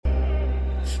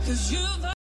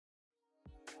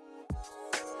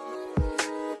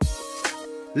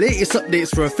Latest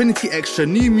updates for Affinity Extra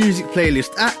new music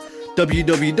playlist at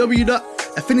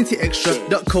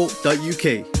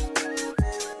www.affinityextra.co.uk.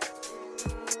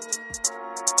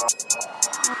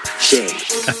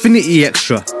 Affinity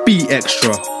Extra, be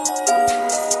extra.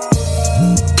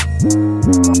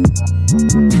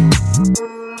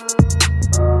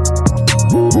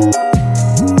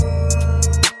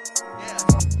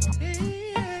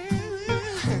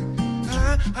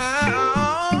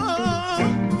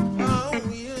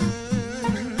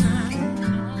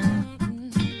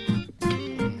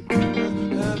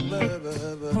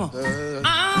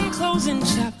 I'm closing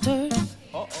chapters.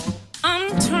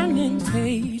 I'm turning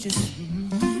pages.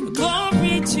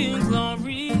 Glory to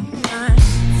glory.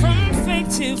 From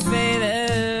faith to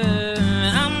faith.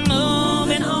 I'm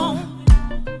moving on.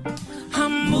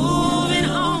 I'm moving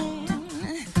on.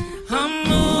 I'm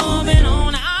moving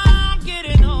on. I'm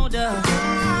getting older.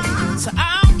 So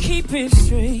I'll keep it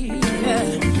straight.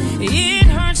 It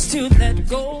hurts to let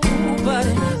go, but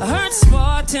it hurts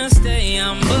more to stay.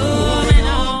 I'm moving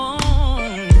on.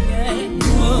 Yeah,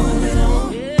 moving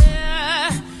on.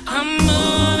 Yeah, I'm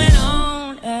moving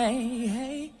on. Hey,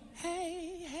 hey,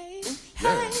 hey, hey,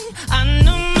 hey. I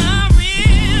know my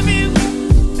review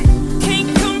can't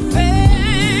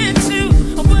compare to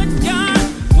what God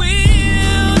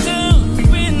will do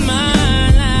in my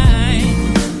life,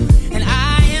 and I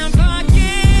am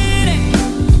forgetting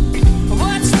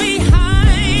what's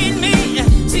behind me.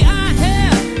 See, I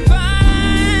have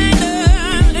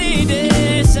finally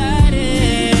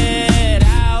decided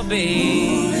I'll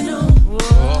be moving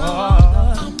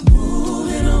on. I'm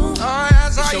moving on. Oh,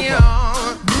 yes, I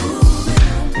am.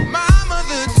 My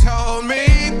mother told me,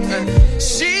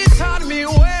 she taught me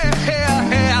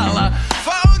well,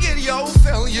 forget your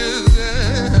failures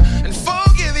and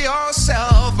forgive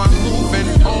yourself. I'm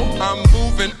moving on, I'm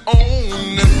moving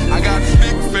on. I got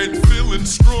big faith, feeling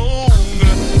strong.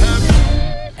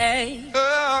 Hey.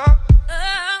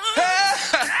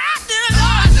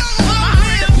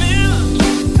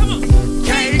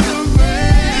 Can't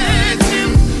compare to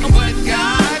what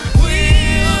God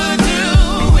will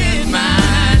do with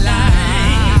my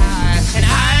life, and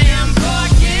I am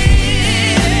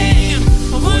forgetting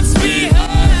what's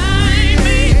behind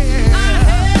me. I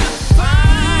have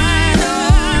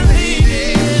finally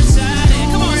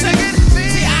decided. Come on, sing it.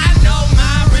 See, I know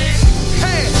my risk.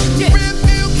 Hey,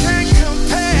 review can't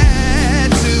compare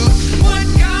to what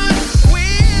God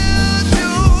will do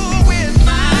with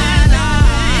my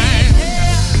life.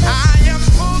 I am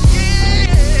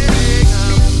forgetting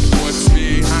what's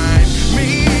behind me.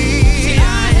 See, I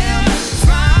have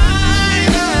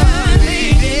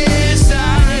finally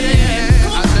decided. I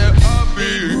said I'll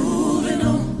be moving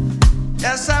on.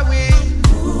 Yes, I will.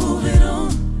 Moving on.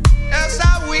 Yes, I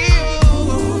will.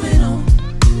 Moving on.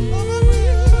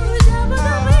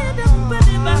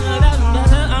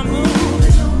 I'm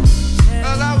moving on.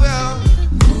 Yes, I will.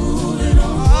 Moving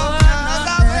on. Yes, I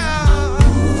will.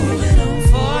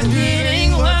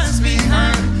 Forgetting what's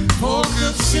behind,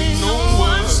 focusing on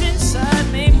what's inside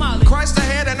me, Molly. Christ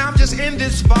ahead and I'm just in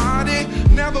this body.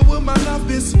 Never will my love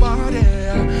be spotted.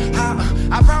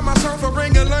 I proud myself for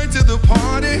bringing light to the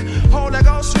party. Holy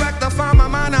Ghost rectify my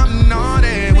mind, I'm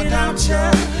naughty. Without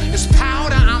you, it's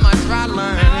powder, I'm a dry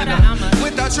line.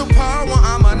 Without your power,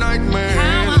 I'm a nightmare.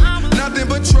 Nothing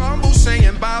but trouble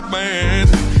saying bye, man.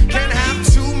 Can't have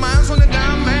two minds on the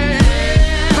diamond.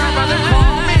 Properly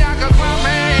call me, I could call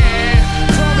me.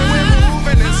 Told me we're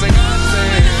moving and sing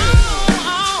nothing.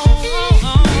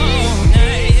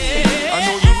 I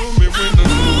know you love me when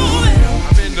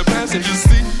I'm in the passenger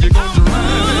seat. You're going to drive.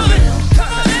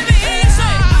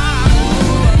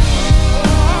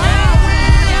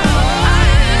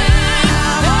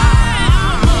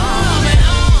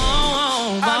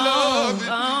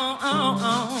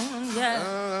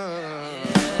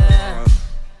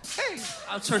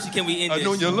 How churchy can we end I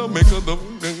know this? you love me 'cause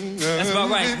That's about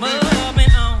right.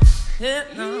 Moving on.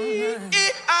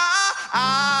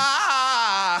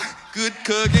 Good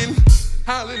cooking.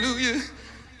 Hallelujah.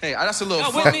 Hey, that's a little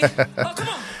Oh, fun. with me? Oh, come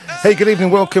on. Hey, good evening.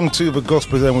 Welcome to the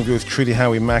Gospel Zone with yours truly,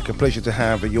 Howie Mack. A pleasure to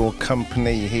have your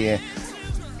company here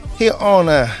on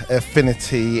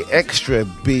Affinity Extra,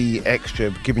 Be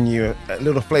Extra, giving you a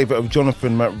little flavour of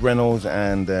Jonathan McReynolds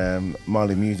and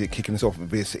Marley Music, kicking us off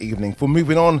this evening for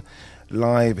Moving On,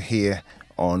 live here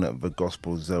on the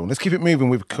Gospel Zone. Let's keep it moving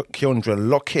with Keandra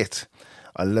Lockett.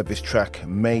 I love this track,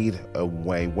 Made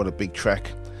Away. What a big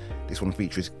track. This one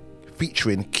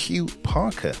featuring Q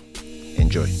Parker.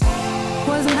 Enjoy.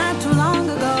 Wasn't that too long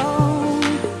ago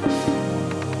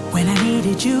when I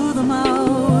needed you the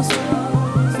most?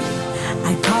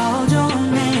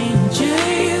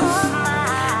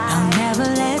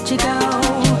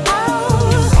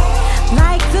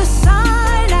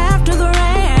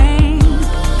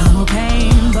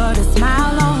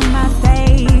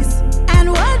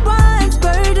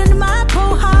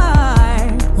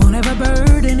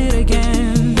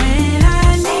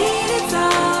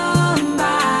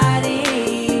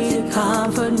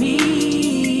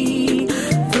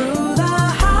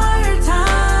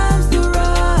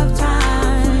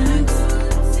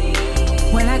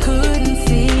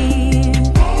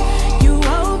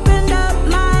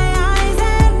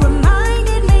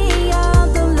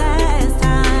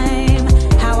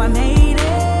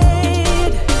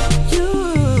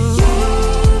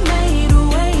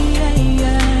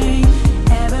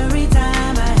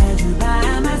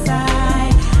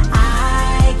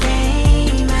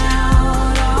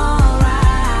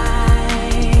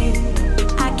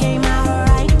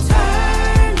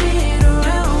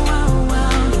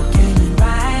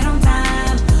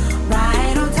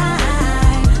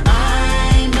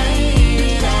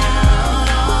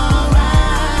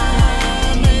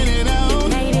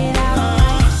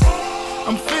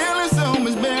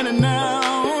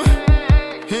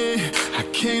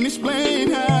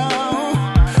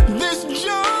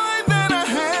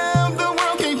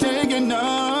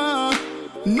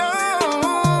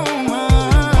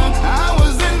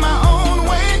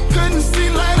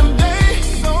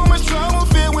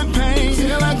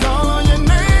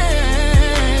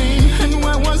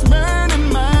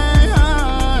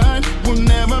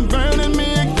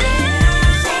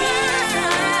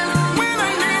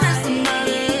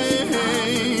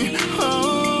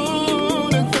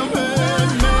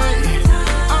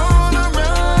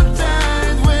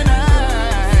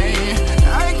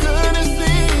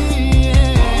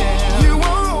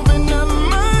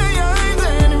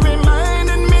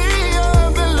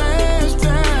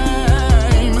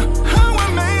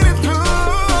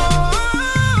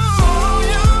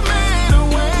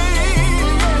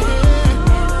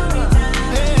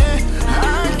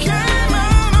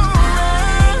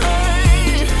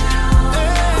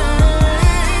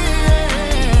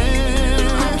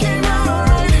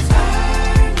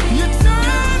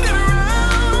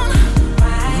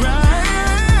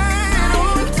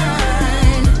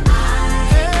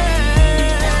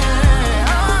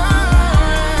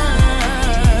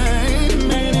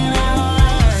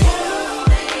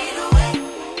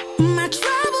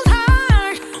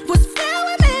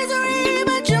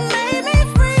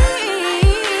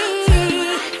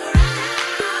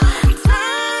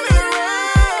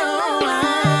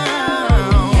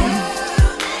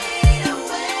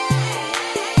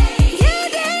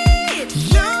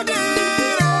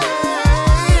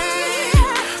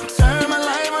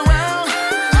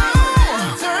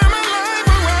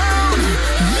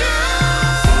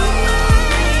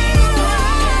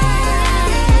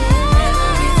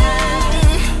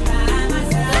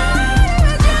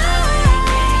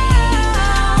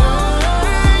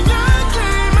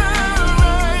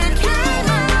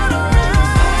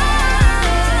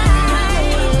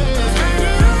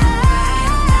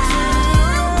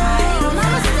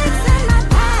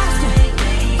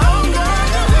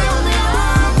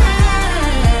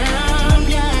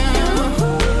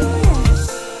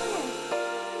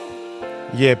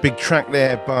 Yeah, big track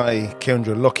there by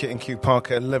Kendra Lockett and Q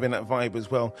Parker. Loving that vibe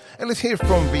as well. And let's hear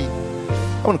from the,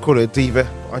 I want to call her a diva,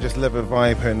 I just love her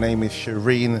vibe. Her name is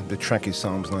Shireen. The track is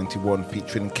Psalms 91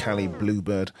 featuring Cali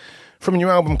Bluebird. From a new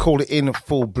album called In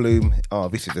Full Bloom. Oh,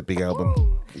 this is a big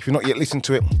album. If you've not yet listened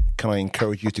to it, can I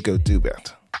encourage you to go do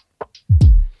that?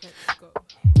 Let's go.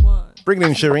 1, Bring it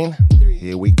in, Shireen. 3.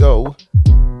 Here we go.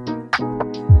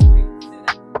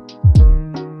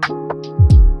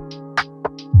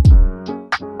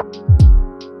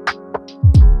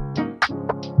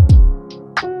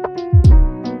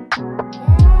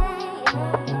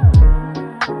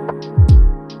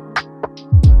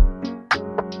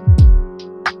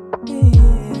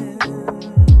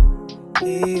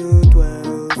 He who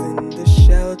dwells in the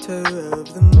shelter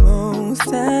of the Most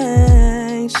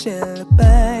High shall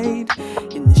abide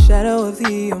in the shadow of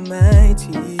the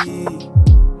Almighty.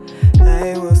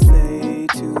 I will say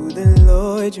to the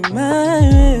Lord, you're my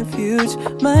refuge,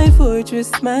 my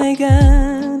fortress, my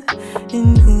God,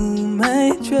 in whom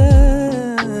I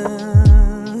trust.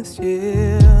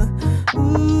 Yeah.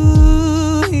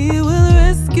 Ooh, He will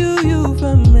rescue you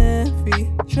from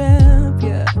every trap.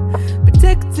 Yeah.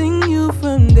 Protecting you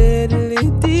from deadly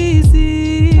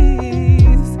disease.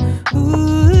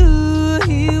 Ooh,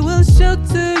 He will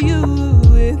shelter you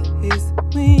with His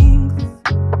wings.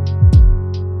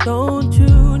 Don't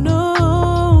you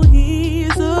know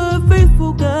He's a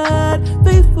faithful God,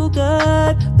 faithful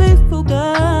God, faithful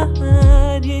God,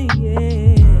 yeah,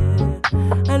 yeah.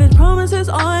 And His promises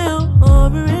are your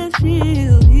armor and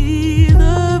shield. He's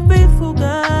a faithful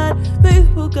God,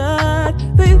 faithful God,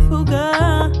 faithful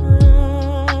God.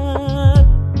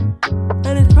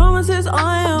 And His promises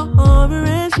are your armor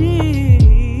and shield.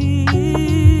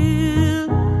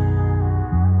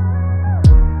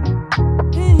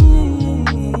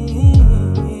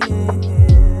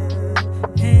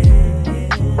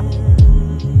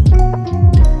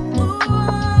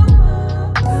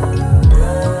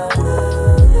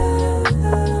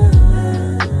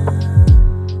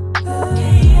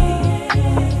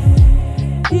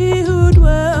 He who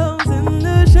dwells in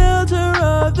the shelter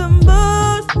of the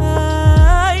Most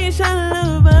High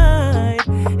shall abide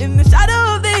in the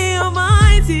shadow of the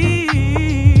Almighty.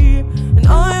 And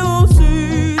I will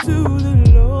say to the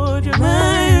Lord, you're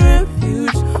my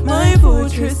refuge, my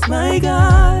fortress, my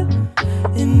God,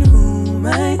 in whom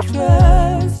I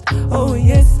trust. Oh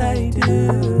yes, I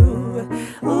do.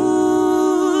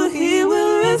 Ooh, He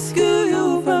will rescue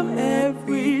you from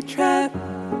every trap,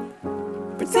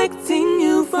 protecting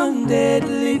you from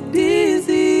deadly disease.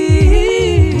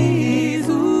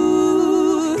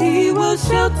 Ooh, He will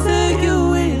shelter you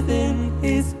within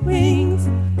His wings.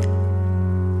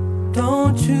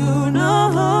 Don't you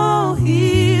know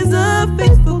He's a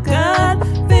faithful God,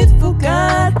 faithful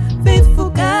God, faithful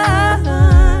God,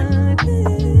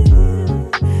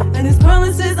 and His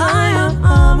promises are your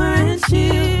armor and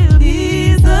shield.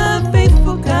 He's a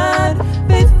faithful God,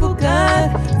 faithful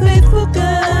God, faithful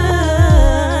God.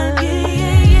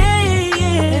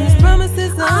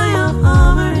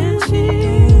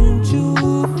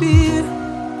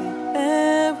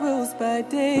 By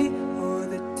day or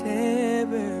the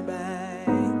terror by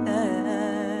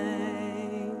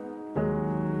night.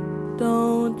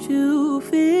 Don't you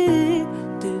fear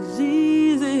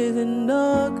diseases and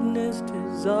darkness,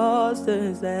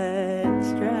 disasters that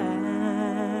strike.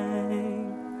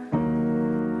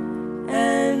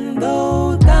 And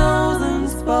though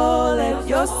thousands fall at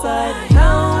your side,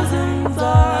 thousands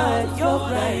are at your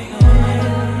right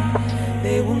hand,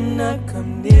 they will not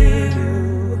come near you.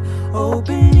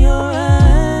 Open your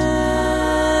eyes,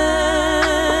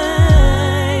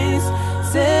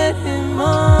 set Him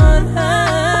on high,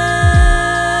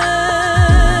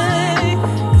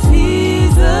 'cause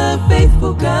He's a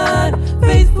faithful God,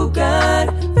 faithful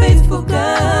God, faithful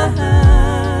God.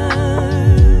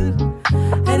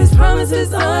 And His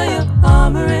promises are your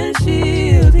armor and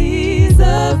shield. He's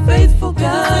a faithful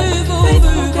God,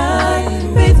 faithful God,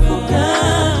 faithful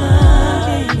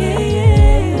God. Yeah,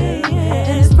 yeah, yeah.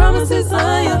 And His promises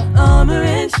are your armor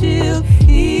and shield.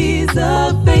 He's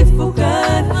a faithful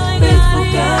God, faithful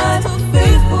God,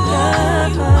 faithful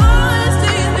God.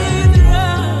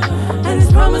 And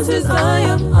His promises are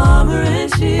your armor and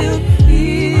shield.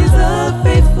 He's a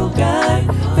faithful God,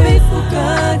 faithful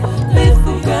God,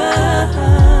 faithful God.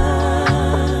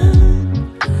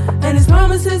 And His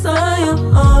promises are your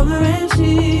armor and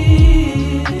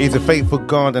shield. He's a faithful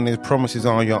God and His promises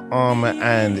are your armor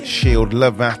and shield.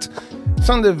 Love that.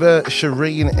 Sound of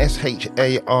Shireen,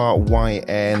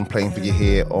 Sharyn, playing for you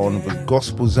here on the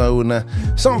Gospel Zone.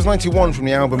 Psalms 91 from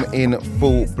the album In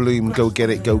Full Bloom. Go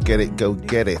get it, go get it, go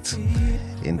get it.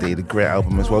 Indeed, a great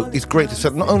album as well. It's great to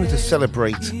not only to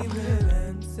celebrate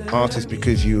artists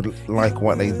because you like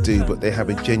what they do, but they have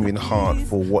a genuine heart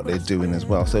for what they're doing as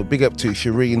well. So big up to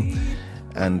Shireen,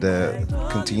 and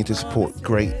continue to support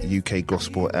great UK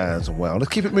gospel as well.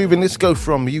 Let's keep it moving. Let's go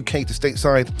from UK to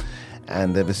stateside,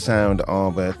 and the sound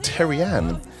of Terry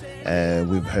Ann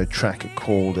with her track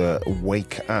called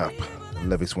Wake Up. I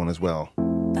love this one as well.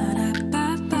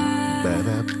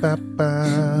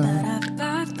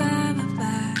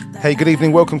 Hey, good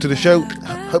evening, welcome to the show.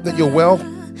 Hope that you're well.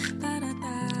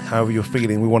 However you're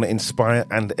feeling, we want to inspire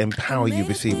and empower you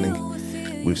this evening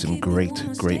with some great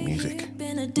music.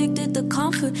 Been addicted to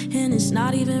comfort and it's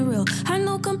not even real. I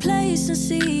know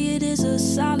complacency, it is a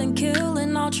silent kill.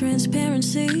 In all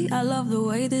transparency, I love the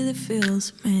way that it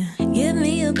feels, man. Give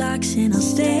me a box and I'll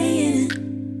stay in it.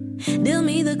 Deal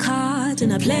me the cards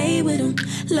and I play with them.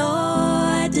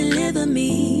 Lord, deliver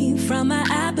me from my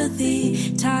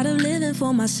apathy. Tired of living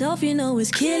for myself, you know it's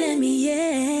killing me,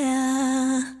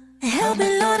 yeah. Help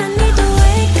me, Lord, I need to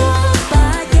wake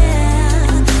up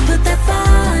again. Put that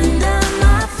fire under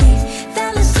my feet.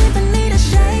 Fell asleep, I need a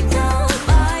shake up,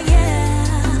 oh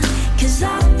yeah. 'Cause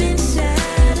I've been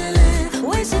settling,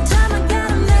 wasted time, I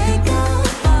gotta make up,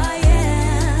 oh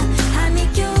yeah. I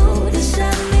need you to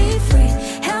set me free.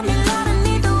 Help me, Lord, I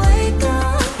need to wake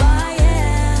up, oh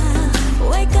yeah.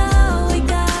 Wake up,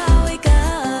 wake up, wake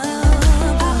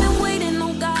up. I've been waiting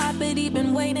on God, but He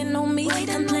been waiting on me.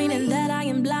 Complaining that I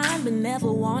am blind, but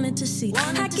never wanted to see.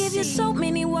 I give you so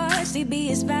many words, they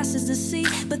be as fast as the sea,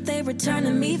 but they return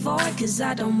to me void, 'cause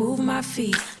I don't move my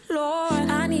feet. Lord,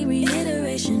 I need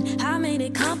reiteration. I made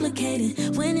it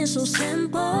complicated when it's so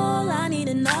simple. I need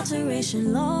an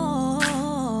alteration.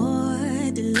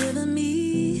 Lord, deliver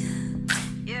me.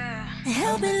 Yeah.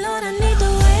 Help me, Lord, I need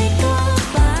to wake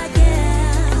up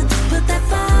again. Put that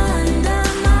fire under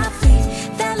my feet.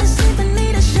 Fell asleep, I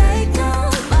need a shake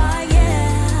up, oh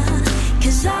yeah.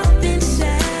 'Cause I've been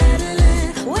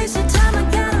settling, wasted time, I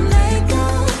gotta make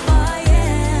up, oh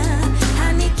yeah. I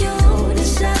need you to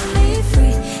set me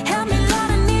free. Help me,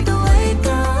 Lord, I need to wake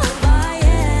up, oh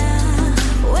yeah.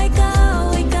 Wake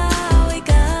up, wake up, wake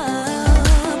up.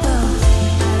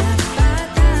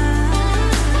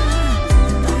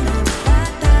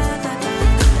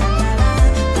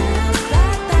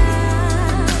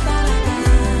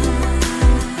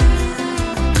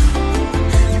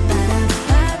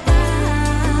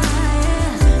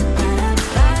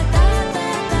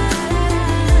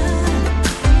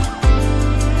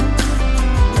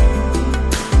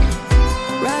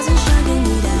 Rise and shine, give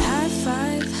me that high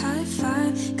five, high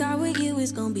five. God, with you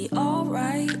it's gonna be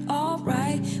alright,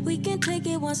 alright. We can take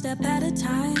it one step at a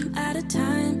time, at a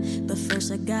time. But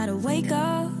first I gotta wake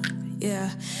up, yeah.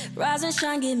 Rise and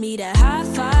shine, give me that high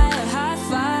five, high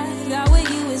five. God, with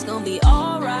you it's gonna be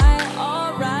alright,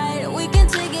 alright. We can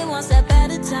take it one step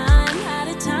at a time, at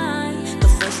a time. But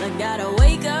first I gotta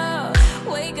wake up,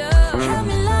 wake up. Help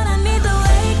me, Lord, I need to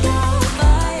wake up,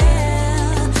 oh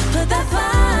yeah. Put that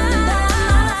fire under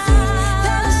my feet.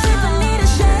 Fell asleep, I need a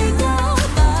shake up,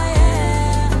 oh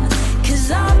yeah. 'Cause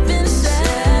I've been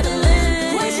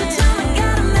settling, wasted time, I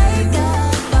gotta make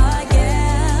up, oh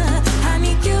yeah. I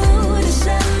need you to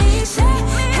set me free.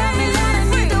 Help me, Lord, I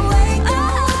need to wake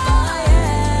up, oh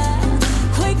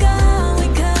yeah. Wake up,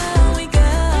 wake up, wake up.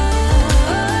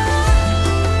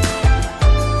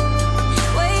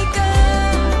 Wake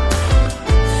up,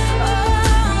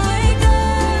 oh wake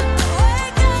up,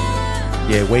 wake up.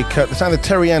 Yeah, wake up. The sound of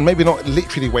Terry Ann. Maybe not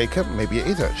literally wake up, maybe it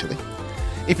is actually.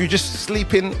 If you're just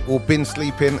sleeping or been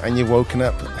sleeping and you're woken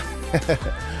up,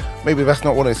 maybe that's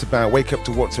not what it's about. Wake up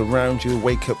to what's around you.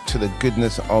 Wake up to the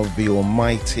goodness of the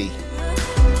Almighty.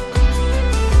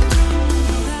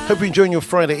 Hope you're enjoying your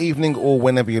Friday evening or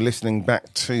whenever you're listening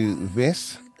back to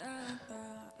this.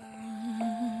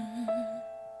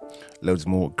 Loads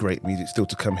more great music still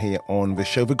to come here on the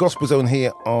show. The Gospel Zone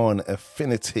here on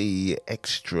Affinity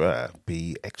Extra.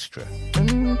 Be extra.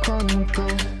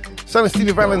 Son of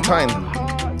Stevie Valentine.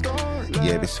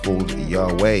 Yeah, this is called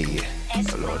Yahweh.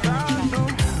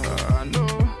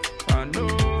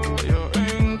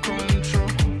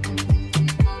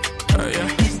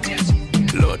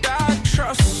 Lord, I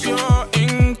trust you're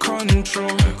in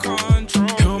control.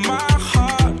 Heal my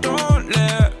heart, don't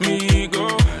let me go.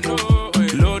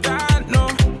 Lord, I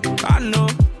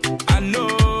know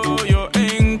you're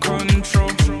in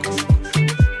control.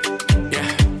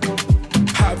 Yeah.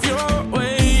 Have your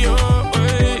way, your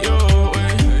way, your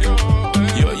way.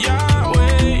 You're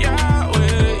Yahweh,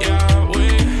 Yahweh, Yahweh.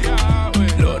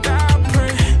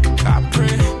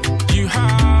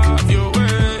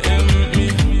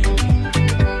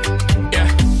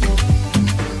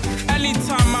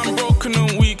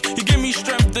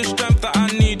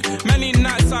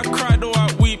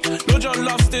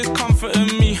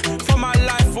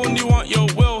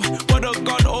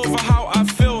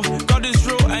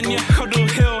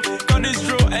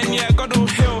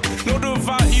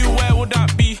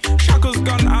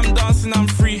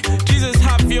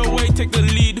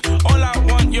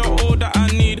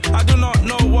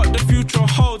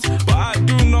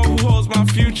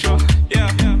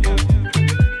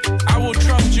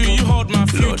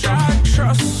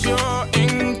 trust you're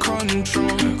in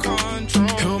control.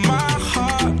 Heal my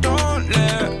heart, don't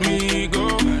let me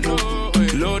go.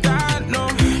 Lord, I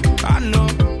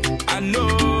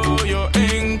know you're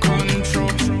in control.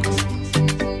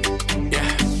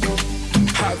 Yeah.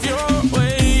 Have your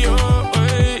way, your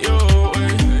way, your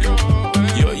way.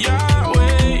 Your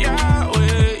Yahweh,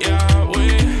 Yahweh,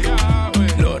 Yahweh.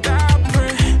 Lord, I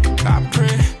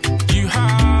pray, you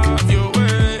have your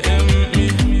way in me.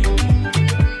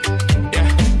 Yeah.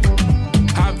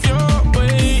 Have your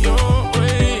way, your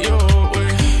way, your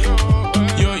way.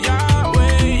 Your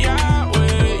Yahweh,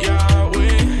 Yahweh,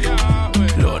 Yahweh.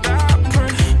 Lord, I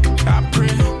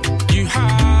pray, you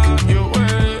have your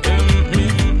way in me.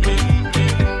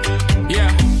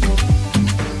 Yeah.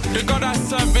 The God I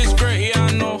serve is great, yeah,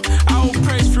 I know. I will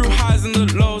praise through highs and the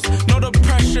lows. Know the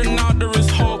pressure, now there is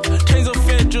hope. Chains of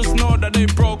fear, just know that they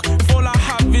broke. If all I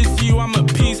have is you, I'm at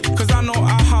peace. Cause I know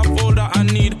I have all that I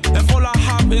need. If all I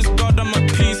have is God, I'm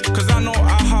at peace. Cause I know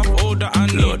I have all that I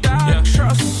need. Lord, I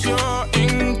trust you're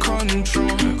in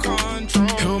control.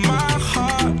 Heal my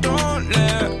heart, don't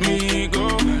let me go.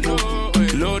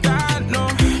 Lord, I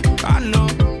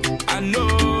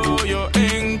know you're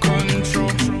in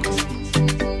control.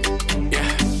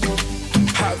 Yeah.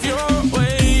 Have your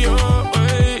way, your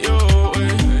way, your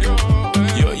way.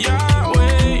 Your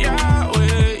Yahweh,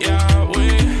 Yahweh,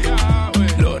 Yahweh.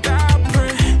 Lord, I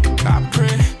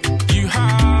pray, you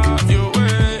have your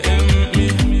way in me.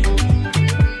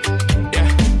 Yeah.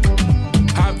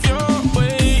 Have your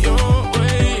way, your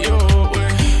way, your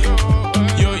way.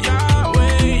 Your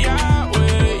Yahweh,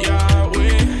 Yahweh,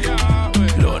 Yahweh.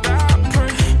 Lord, I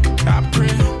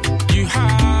pray, you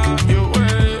have your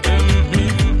way in me.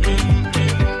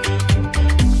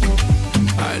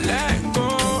 I let go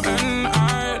and I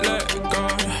let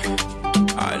God.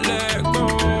 I let go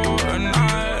and I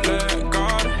let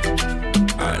God.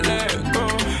 I let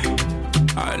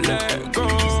go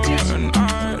and I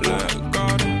let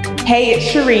God. Hey, it's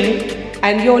Shireen,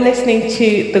 and you're listening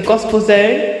to The Gospel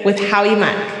Zone with Howie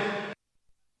Mack.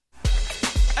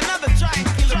 Another giant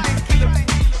killer.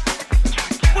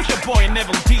 With your boy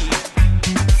Neville D.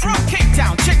 From Cape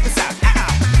Town, check this out. I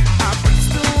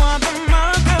still want the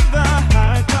mark of the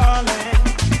high calling,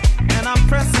 and I'm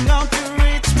pressing on to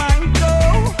reach my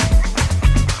goal.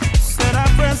 Said I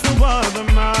press the mark of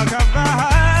the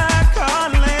high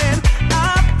calling.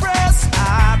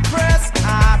 I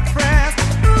press.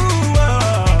 Ooh,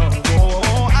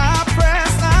 oh, I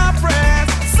press.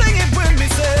 Sing it with me,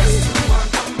 say.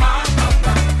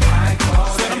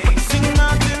 Said I'm pressing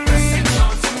on to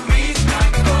reach my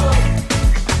goal.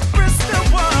 Press the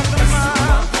mark of the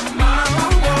mark.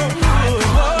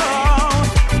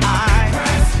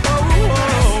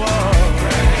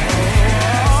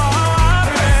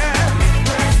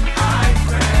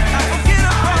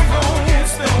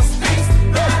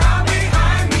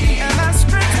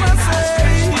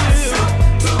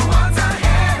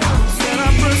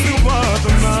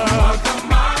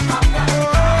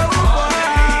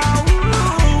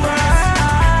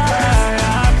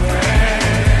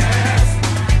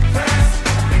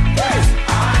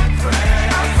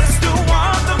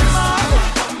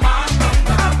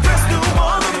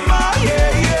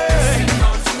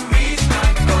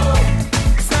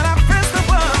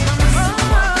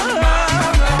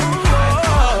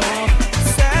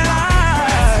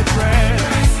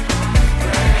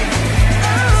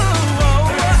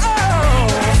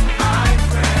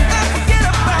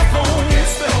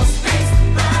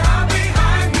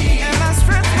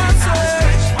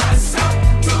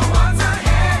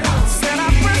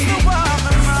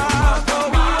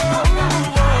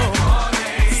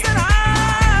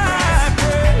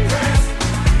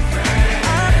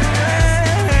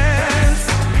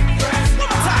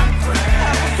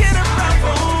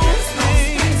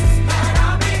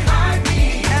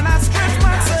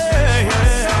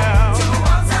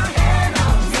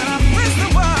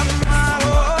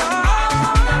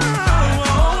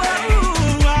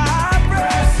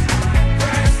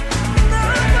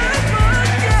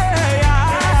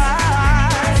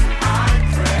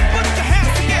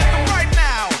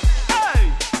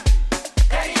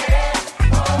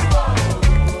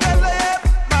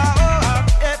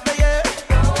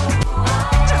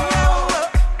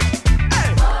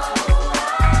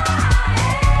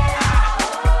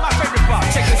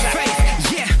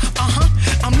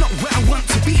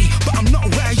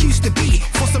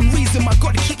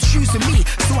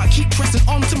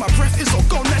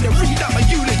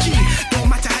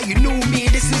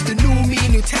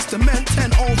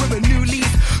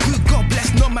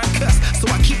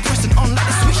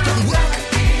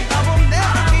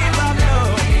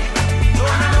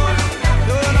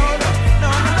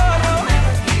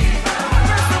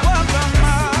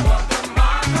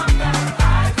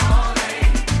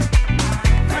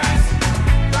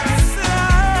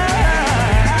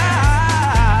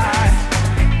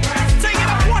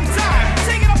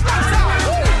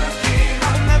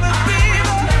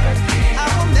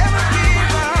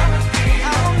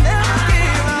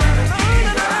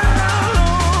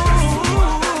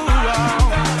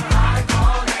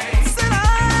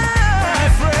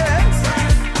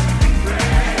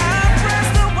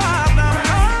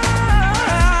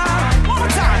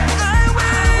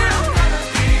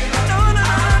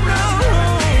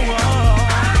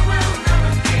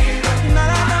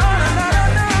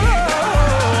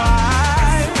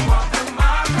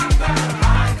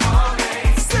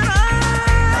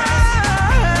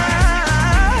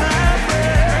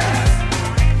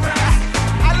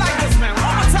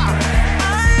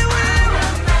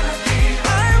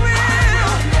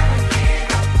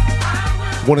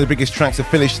 One of the biggest tracks that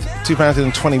finished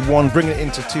 2021, bringing it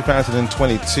into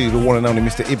 2022, the one and only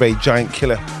Mr. Ibe Giant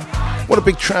Killer. What a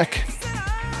big track.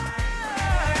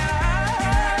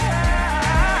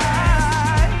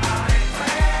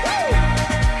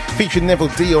 Featuring Neville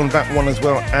D on that one as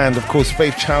well, and of course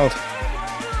Faith Child,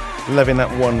 loving that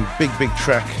one. Big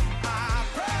track.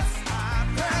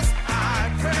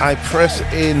 I press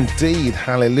indeed,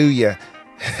 hallelujah.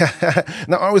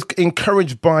 Now I was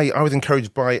encouraged by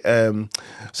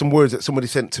some words that somebody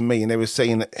sent to me, and they were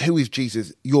saying, who is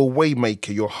Jesus? Your way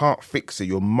maker, your heart fixer,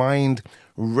 your mind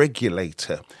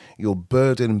regulator, your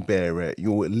burden bearer,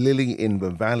 your lily in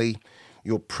the valley,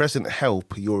 your present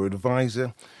help, your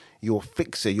advisor, your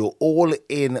fixer, your all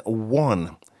in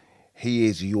one. He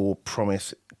is your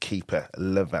promise keeper.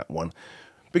 Love that one.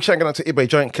 Big shout out to Ibe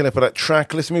Giant Killer for that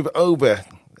track. Let's move over.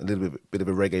 A little bit of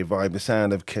a reggae vibe, the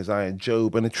sound of Keziah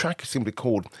Job, and the track is simply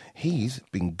called He's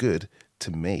Been Good to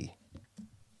Me.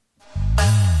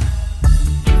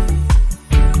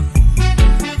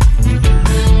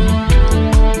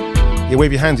 Yeah,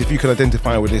 wave your hands if you can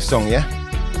identify with this song, yeah?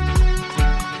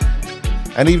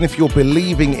 And even if you're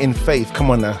believing in faith, come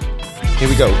on now. Here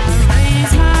we go.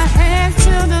 Raise my hands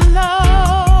to the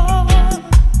Lord.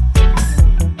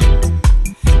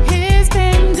 He's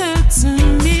been good to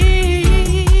me.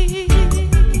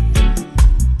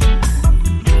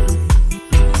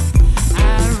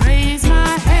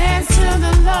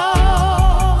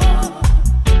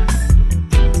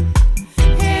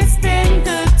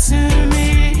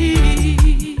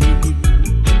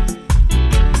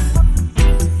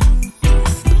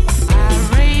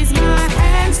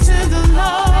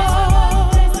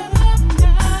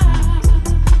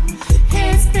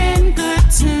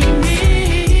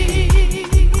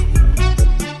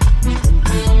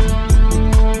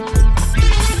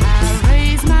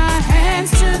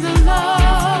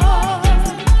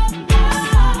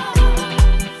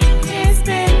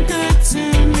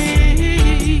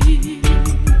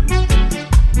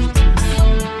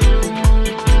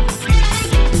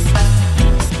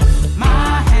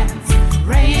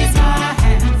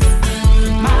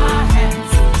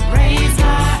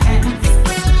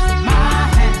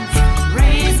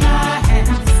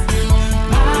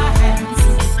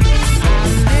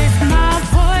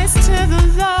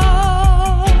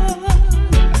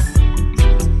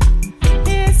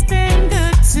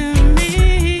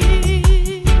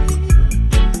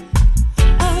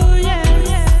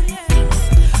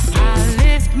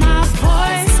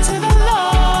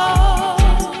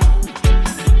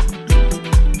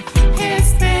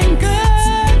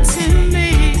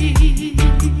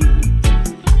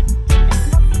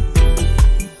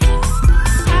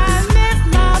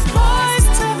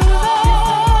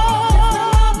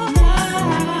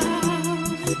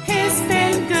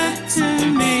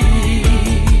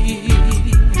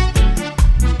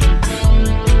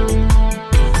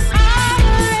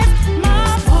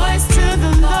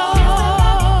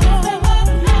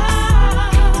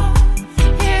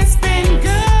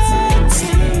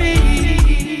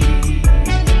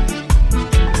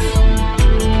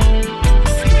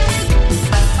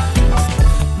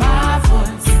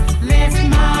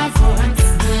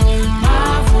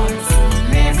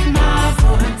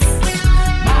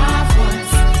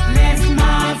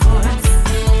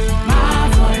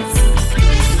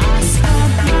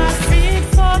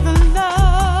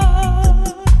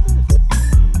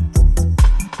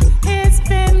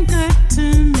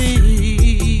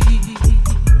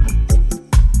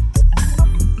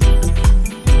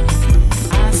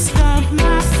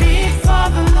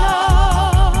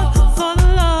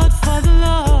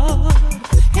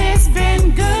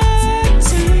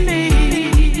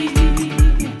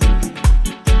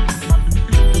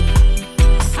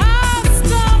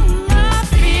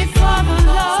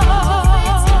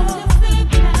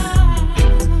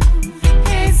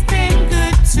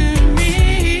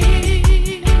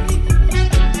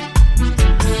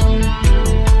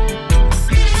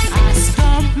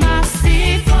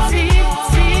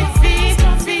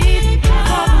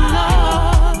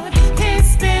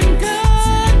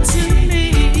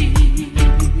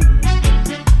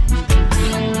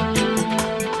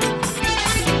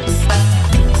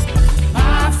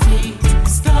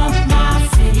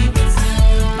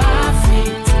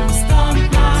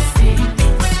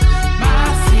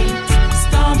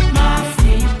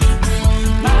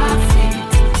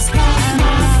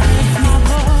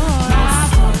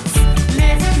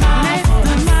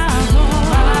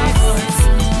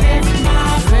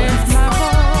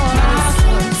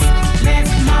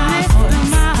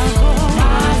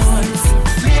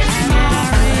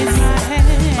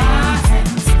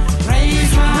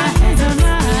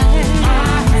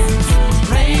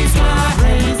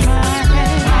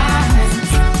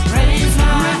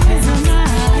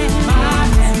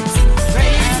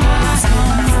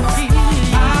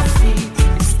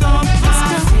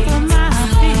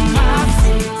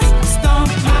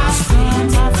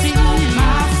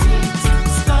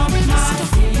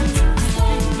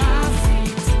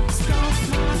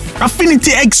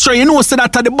 Affinity Extra, you know, say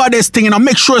that are the baddest thing, and I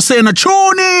make sure saying a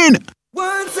tune in.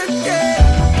 Once again,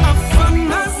 I found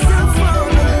myself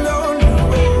on a lonely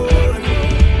road.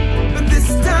 But this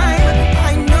time,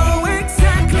 I know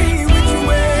exactly which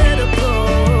way to go.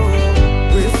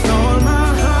 With all my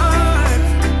heart,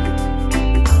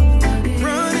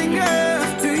 running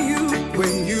after you.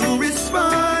 When you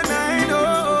respond, I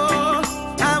know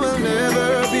I will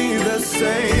never be the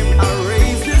same. I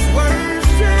raise this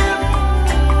worship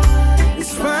in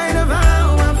spite of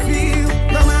how I feel.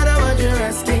 No matter what you're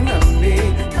asking of me,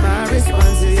 my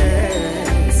response is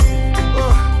yes.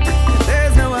 Oh,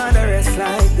 there's no other rest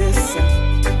like this.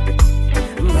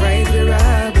 I'm right where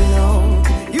I belong.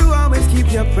 You always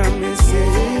keep your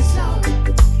promises.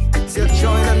 It's your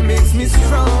joy that makes me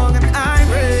strong, and I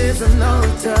raise an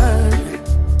altar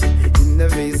in the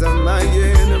face of my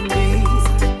enemies.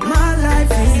 My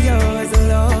life is yours,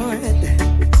 Lord.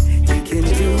 You can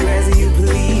do as you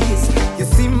please. You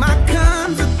see my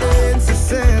confidence is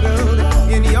settled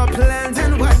in your plans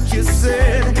and what you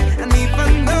said. And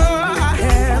even though I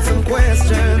have some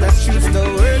questions, I choose to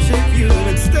worship you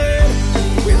instead.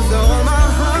 With all my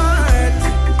heart,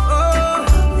 oh,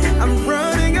 I'm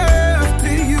running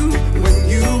after you. When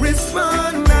you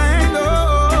respond, I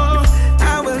know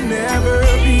I will never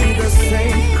be the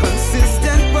same.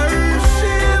 Consistent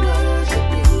worship,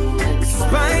 in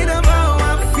spite of how I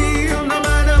feel. No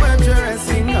matter what you're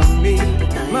asking of me,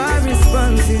 my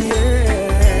response is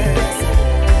yes.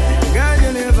 God,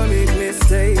 you never make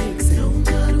mistakes.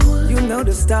 You know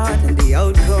the start and the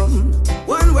outcome.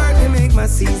 One word can make my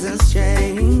seasons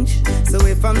change. So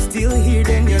if I'm still here,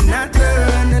 then you're not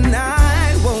done, and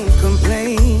I won't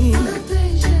complain.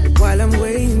 While I'm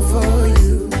waiting for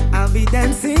you, I'll be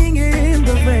dancing in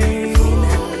the rain.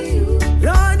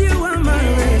 Lord, you are my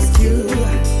rescue.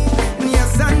 And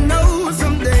yes, I know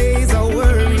some days I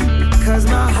worry, 'cause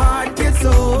my heart gets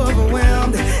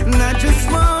overwhelmed. And I just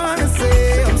wanna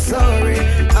say I'm sorry.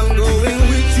 I'm going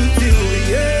with you till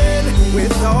the end.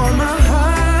 With all my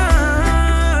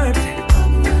heart,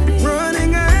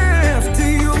 running after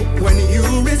you. When you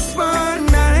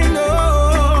respond, I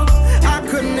know I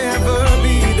could never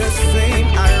be the same.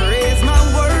 I raise my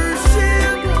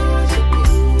worship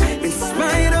in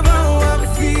spite of how I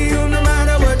feel. No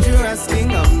matter what you're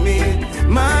asking of me,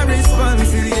 my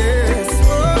response is yes. Oh,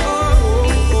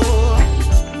 oh, oh.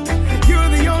 You're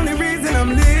the only reason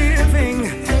I'm living.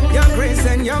 Your grace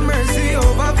and your mercy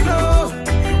overflow.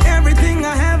 Everything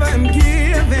I have, I'm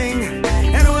giving.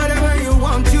 And whatever you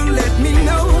want, you let me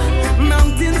know.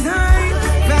 Mountains high,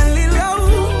 valley low.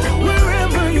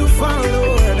 Wherever you fall,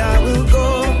 Lord, I will go.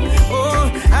 Oh,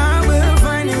 I will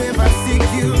find you if I seek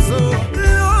you. So,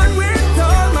 Lord, with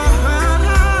all my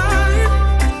heart,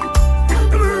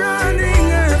 I'm running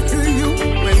after you.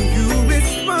 When you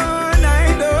respond, I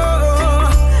know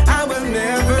I will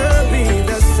never be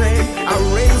the same. I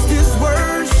raise this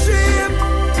worship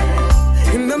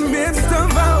in the midst of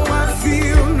how I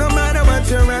feel. No matter what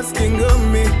you're asking of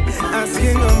me,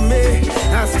 asking of me,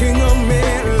 asking of me,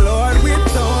 Lord,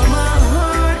 with all my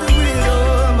heart,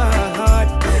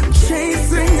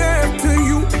 chasing after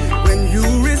you. When you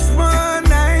respond,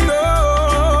 I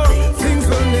know things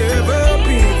will never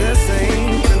be the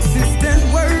same. Consistent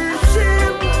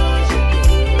worship,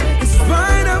 in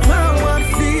spite of how I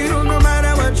feel. No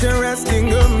matter what you're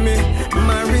asking of me,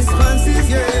 my response is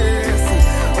yes.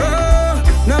 Oh,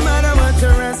 no matter what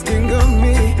you're asking of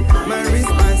me, my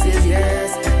response is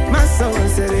yes. My soul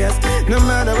said yes. No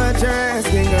matter what you're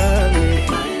asking of me,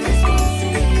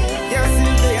 yes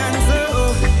is the answer.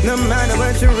 Oh, no matter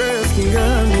what you're asking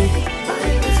of me,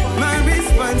 my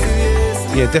response is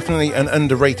yes. Yeah, definitely an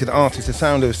underrated artist. The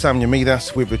sound of Sam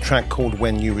Yamidas with a track called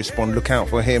When You Respond. Look out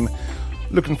for him.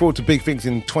 Looking forward to big things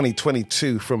in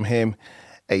 2022 from him.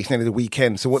 Hey, it's nearly the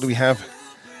weekend, so what do we have?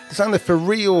 The sound of For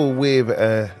Real with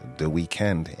The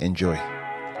Weekend. Enjoy.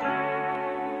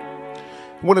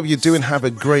 Whatever you're doing, have a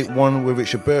great one, whether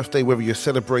it's your birthday, whether you're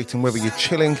celebrating, whether you're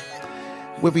chilling,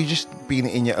 whether you're just being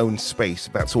in your own space.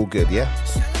 That's all good, yeah?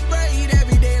 Celebrate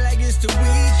every day like it's the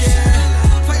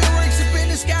weekend. Fireworks up in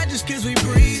the sky just 'cause we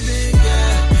breathing,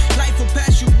 yeah. Life will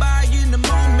pass you by in the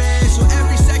moment, so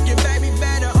every second, baby,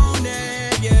 better own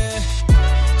it, yeah.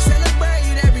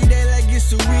 Celebrate every day like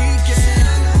it's the weekend.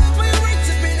 Fireworks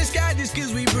up in the sky just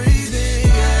 'cause we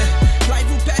breathing, yeah. Life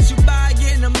will pass you by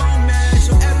in the moment,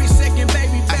 so every second,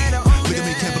 baby, better own it. Look at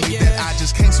me, can't believe that I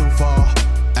just came so far.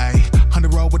 Ayy, on the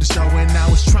road with the show and I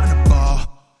was trying to ball.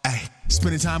 Ayy,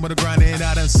 spending time with the grind and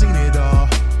I done seen it all.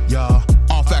 Y'all,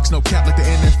 all facts, no cap, like the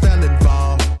NFL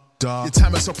involved. dog. Your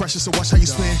time is so precious, so watch how you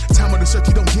spend. Time on this earth,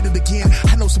 you don't get it again.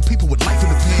 I know some people with life in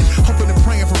the pen, hoping and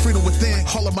praying for freedom within.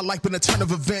 All of my life been a turn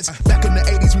of events. Back in the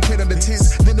 80s, we played on the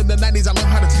 10s. Then in the 90s, I learned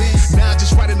how to dance. Now I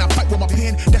just write and I fight with my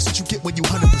pen. That's what you get when you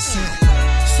 100%.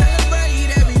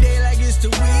 Celebrate every day like it's the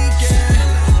weekend.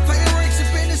 Fireworks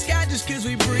up in the sky just cause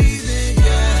we breathing,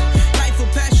 yeah. Life will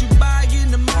pass you by in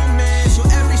the moment, so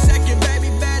every second, baby,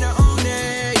 better own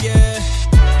it, yeah.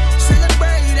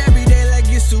 Celebrate every day like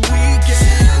it's the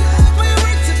weekend.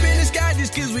 Fireworks up in the sky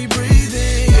just cause we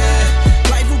breathing,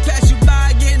 yeah. Life will pass you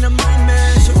by in the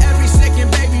moment, so every second,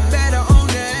 baby, better own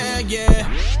it, yeah.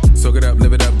 Soak it up,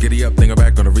 live it up, giddy up, think I'm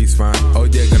back on the respawn. Oh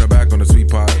yeah, gonna back on the sweet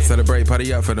part. Celebrate,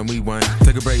 party up for them we won.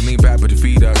 Take a break, lean back, put your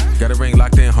feet up. Got a ring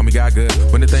locked in, homie, got good.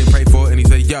 When the thing pray for it, and he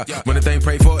say yeah. When the thing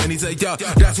pray for it, and he say yeah.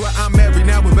 That's why I'm married,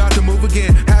 now we're about to move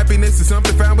again. Happiness is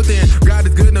something found within. God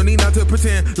is good, no need not to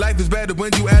pretend. Life is better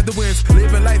when you add the wins.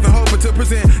 Living life and hoping to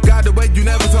present God the way you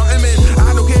never saw him in.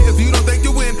 I don't care if you don't think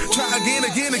you win. Try again,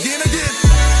 again, again, again.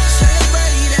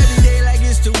 Celebrate every day like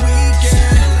it's the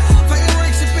weekend.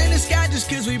 Fireworks up in the sky just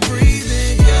cause we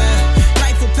breathing, yeah.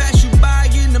 Life will pass you by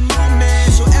in the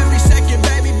moment, so every second,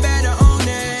 baby, better own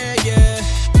it, yeah.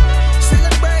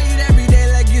 Celebrate every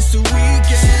day like it's the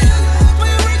weekend.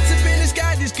 Fireworks up in the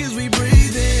sky just cause we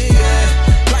breathing,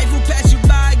 yeah. Life will pass you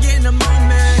by in the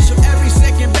moment, so every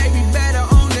second, baby, better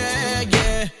own it,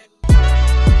 yeah.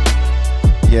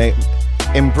 Yeah,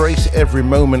 embrace every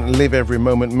moment, live every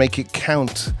moment, make it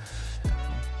count.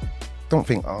 Don't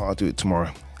think, oh, I'll do it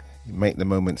tomorrow. Make the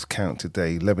moments count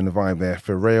today. Loving the vibe there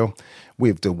for real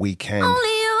with The Weeknd. Only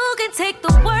you can take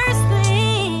the worst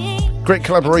thing. Great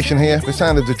collaboration here. The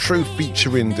sound of The Truth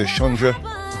featuring Deshandra.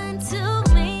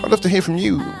 I'd love to hear from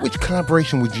you. Which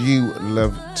collaboration would you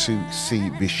love to see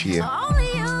this year? Only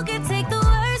you can take the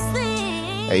worst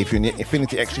thing. Hey, if you're in the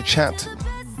Infinity Extra chat,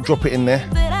 drop it in there.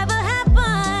 That ever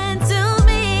happened to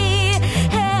me.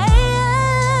 Hey,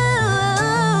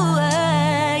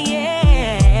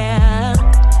 yeah.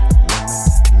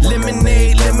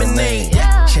 Lemonade, lemonade,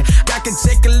 yeah. I can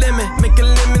take a lemon, make a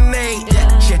lemonade,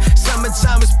 yeah.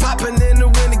 Summertime is popping in the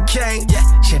winter came, yeah.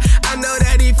 I know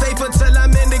that he faithful till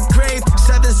I'm in the grave.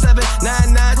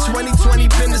 7799 2020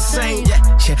 been the same, yeah.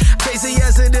 Crazy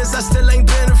as it is, I still ain't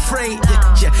been afraid,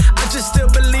 yeah. I just still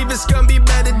believe it's gonna be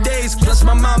better days. Plus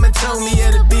my mama told me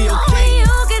it'll be okay. Only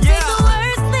you can take the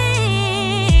worst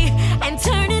thing and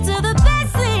turn it to the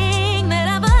best thing that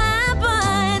ever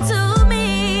happened to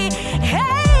me.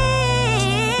 Hey,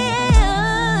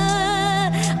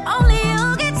 only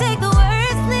you can take the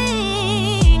worst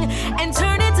thing and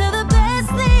turn it to the best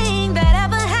thing that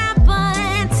ever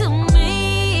happened to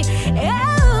me.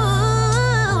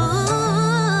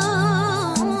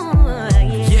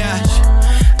 Yeah,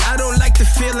 I don't like the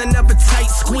feeling of a tight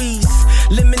squeeze.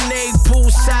 Lemonade,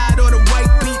 poolside, or the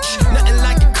white beach. Nothing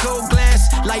like a cold glass,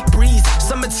 light breeze.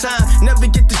 Summertime, never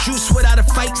get the juice without a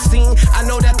fight scene. I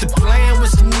know that the plan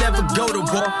was to never go to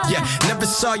war. Yeah, never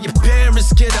saw your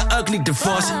parents get an ugly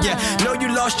divorce. Yeah, know you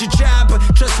lost your job, but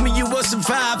trust me, you will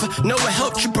survive. Know it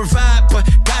helped you provide, but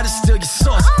God is still your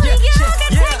source. Only Yeah, you yeah,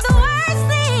 can yeah. take the worst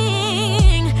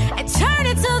thing and turn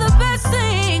it to the best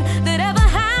thing that ever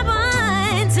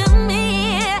happened to me.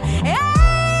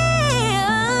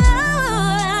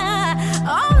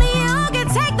 Only you can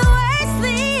take the worst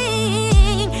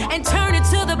thing and turn it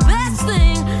to the best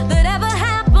thing that ever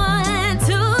happened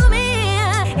to me.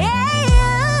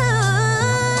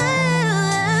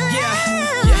 Yeah.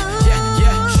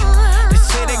 They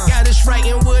say they got us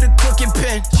writing with a crooked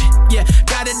pen. Yeah,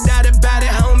 got it out about it,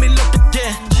 homie, look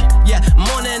again. Yeah,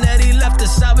 morning that he left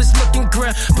us, I was looking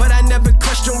grim, but I never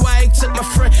questioned why he took my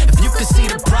friend. If you could see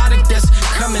the product that's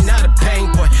coming out of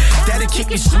pain, boy, that'll keep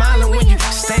you smiling when you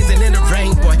standing in the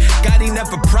rain, boy. God, he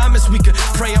never promised we could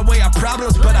pray away our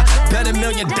problems, but I bet $1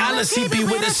 million he'd be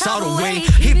with us all the way.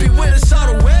 He'd be with us all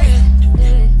the way.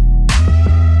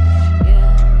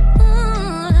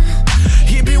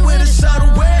 He'd be with us all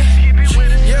the way.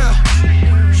 Yeah.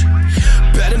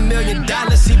 Bet $1 million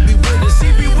he'd be with us.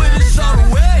 He'd be with us all the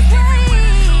way.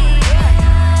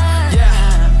 Yeah.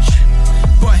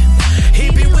 Boy,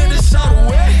 he'd be with us all the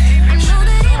way.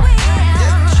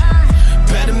 Yeah.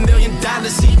 Bet $1 million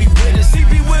he'd be with us. He'd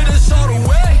be with us all the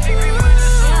way. He'd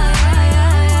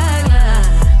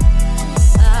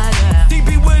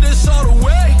be with us all the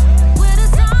way.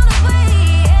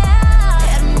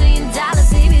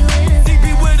 He'd be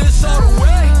with us all the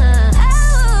way.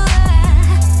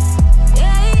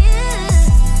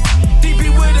 He'd be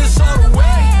with us all the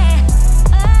way.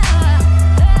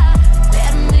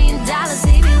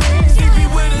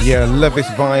 Yeah, love this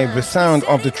vibe. The sound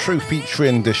of The Truth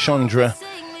featuring Deshandra.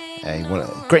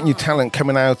 Great new talent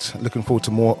coming out. Looking forward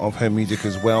to more of her music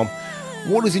as well.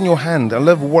 What is in your hand? I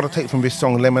love what I take from this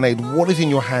song, Lemonade. What is in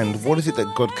your hand? What is it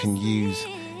that God can use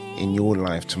in your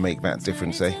life to make that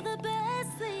difference, eh?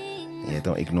 Yeah,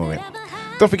 don't ignore it.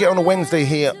 Don't forget, on a Wednesday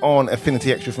here on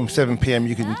Affinity Extra from 7 p.m,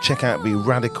 you can check out the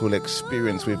Radical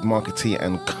Experience with Marky T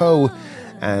and Co.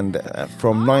 And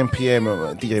from 9 p.m,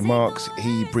 DJ Marks,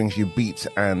 he brings you beats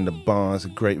and bars, a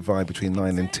great vibe between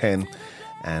 9 and 10.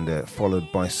 And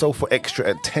followed by Soulful Extra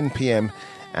at 10 p.m.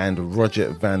 and Roger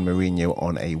Van Marino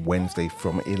on a Wednesday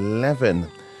from 11.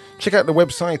 Check out the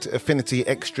website,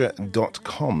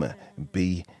 affinityextra.com.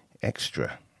 Be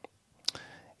extra.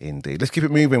 Indeed. Let's keep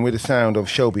it moving with the sound of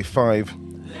Shelby 5.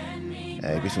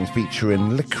 This one's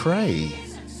featuring Lecrae.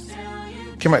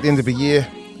 Came out at the end of the year,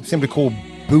 simply called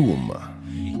Boom.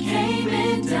 Came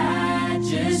and died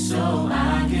just so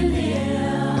I could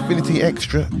live. Affinity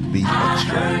Extra, be extra. I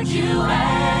heard you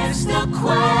ask the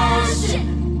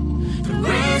question, the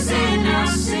reason I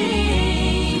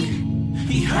sing.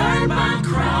 He heard my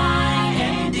cry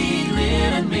and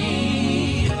delivered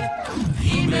me.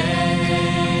 He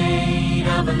made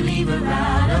a believer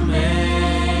out of me.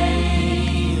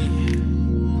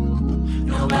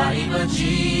 Nobody but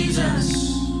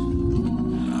Jesus.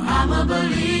 I'm a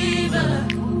believer.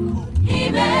 He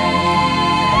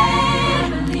made a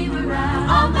believer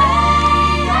out of me.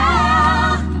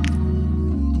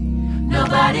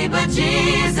 Nobody but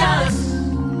Jesus.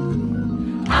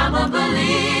 I'm a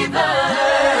believer.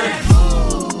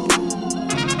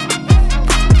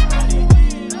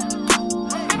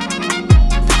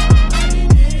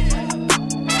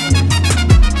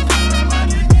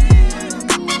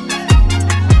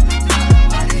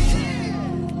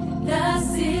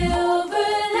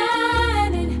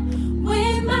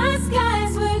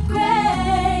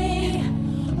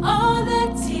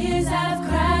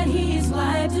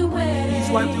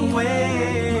 Wiped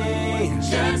away.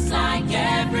 Just like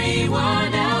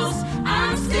everyone else,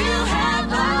 I still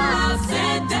have ups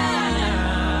and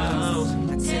downs.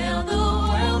 I tell the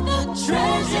world the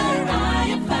treasure I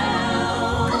have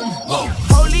found. Whoa.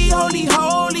 Holy, holy,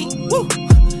 holy. Woo.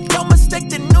 Don't mistake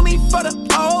the new me for the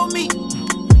old me.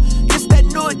 It's that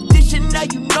new edition, now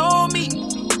you know me.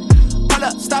 Hold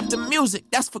up, stop the music,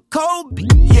 that's for Kobe.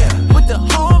 Yeah, with the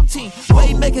home team.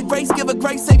 Way make a grace, give a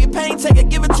grace, save your pain, take it,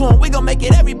 give it to him. We gon' make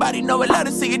it, everybody know it, let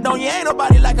us see it, don't you? Ain't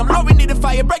nobody like him. Lord, we need a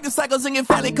fire, break the cycles in your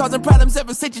family, causing problems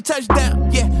ever since you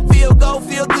touchdown. Yeah, feel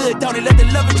good, don't it? Let the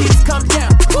love of Jesus come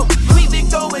down. Woo. We been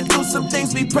going through some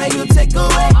things, we pray he'll take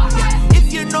away. Yeah.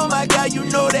 If you know my God, you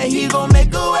know that he gon'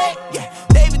 make a way. Yeah.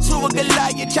 David to a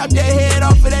Goliath, chop their head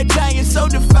off of that giant, so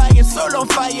defiant, soul on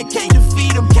fire, can't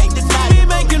defeat him, can't deny him. He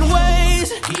making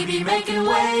ways, he be making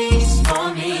ways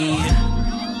for me.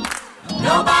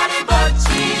 Nobody but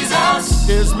Jesus.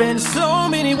 There's been so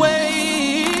many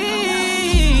ways.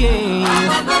 I'm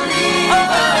a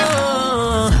believer.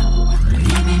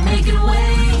 He be making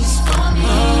ways for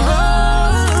me.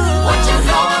 What you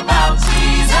know about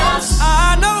Jesus?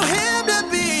 I know him to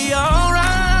be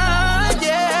alright,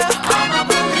 yeah. I'm a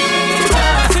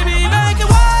believer. He be making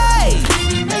ways. He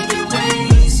be making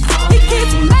ways for me. He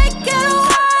keeps making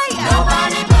ways.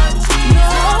 Nobody but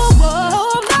Jesus.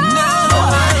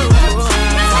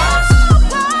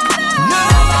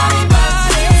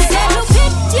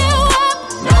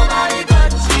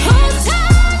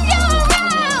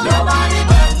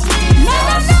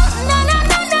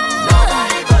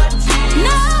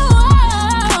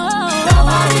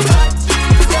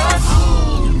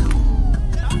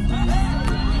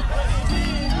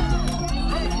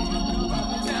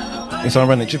 It's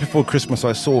ironic. Just before Christmas,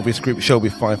 I saw this group Shelby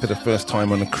 5 for the first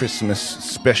time on a Christmas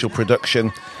special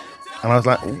production, and I was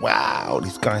like, "Wow,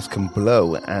 these guys can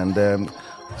blow!" And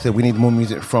so we need more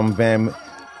music from them.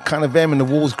 Kind of them and the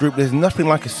Walls group. There's nothing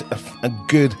like a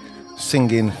good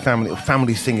singing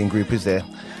family singing group, is there?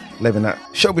 Loving that.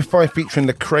 Shelby 5 featuring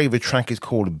Lecrae. The track is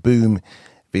called Boom.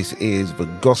 This is the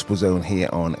Gospel Zone here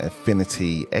on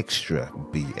Affinity Extra.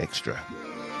 Be extra.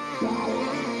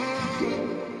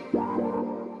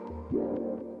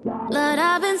 Lord,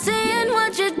 I've been seeing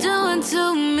what you're doing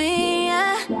to me,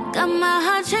 yeah. Got my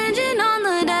heart changing on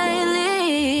the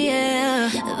daily, yeah.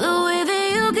 The way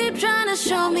that you keep trying to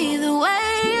show me the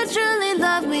way you truly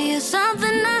love me is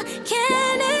something I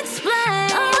can't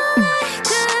explain. All I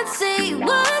could see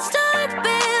was dark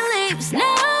beliefs, now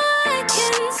I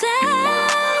can say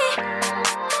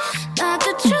that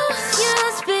the truth you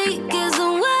speak is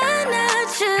the one I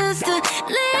choose to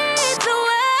lead the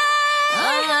way.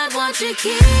 Oh Lord, won't you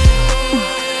keep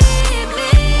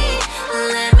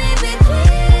let me be pleasing.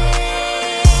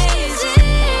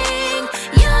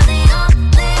 You're the only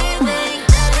thing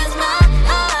that is my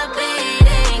heart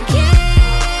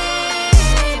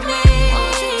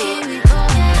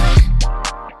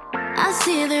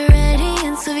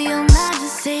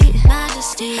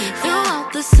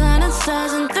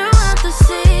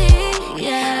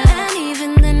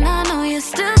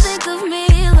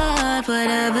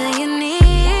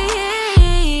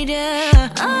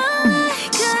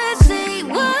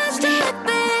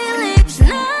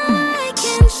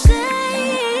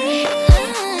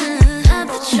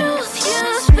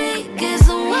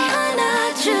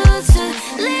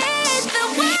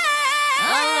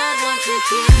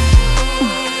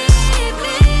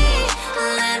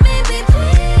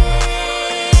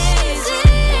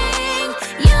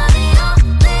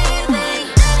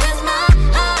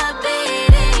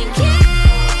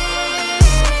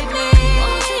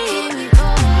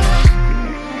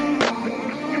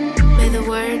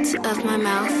words of my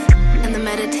mouth and the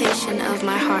meditation of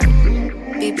my heart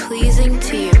be pleasing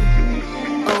to you,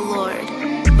 O Lord,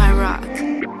 my rock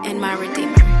and my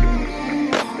redeemer.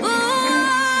 Ooh,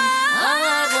 I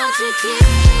love what you keep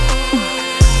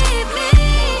me.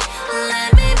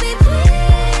 Let me be pleasing.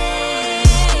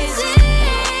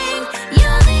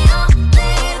 You're the only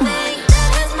thing that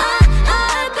has my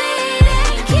heart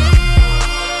beating. Keep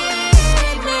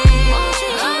me.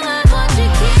 I love what you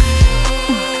keep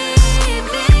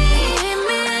me.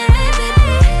 Let me be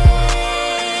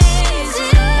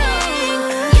pleasing.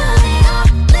 You're the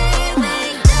only thing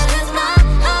that has my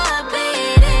heart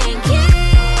beating. Keep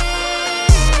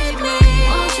me.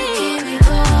 Won't you keep me,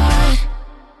 God?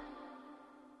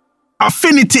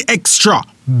 Affinity Extra.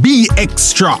 Be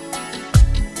extra.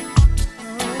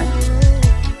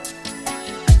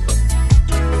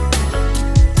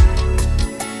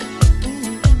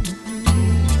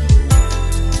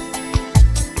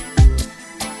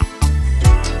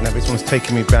 Now this one's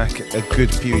taking me back a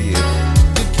good few years.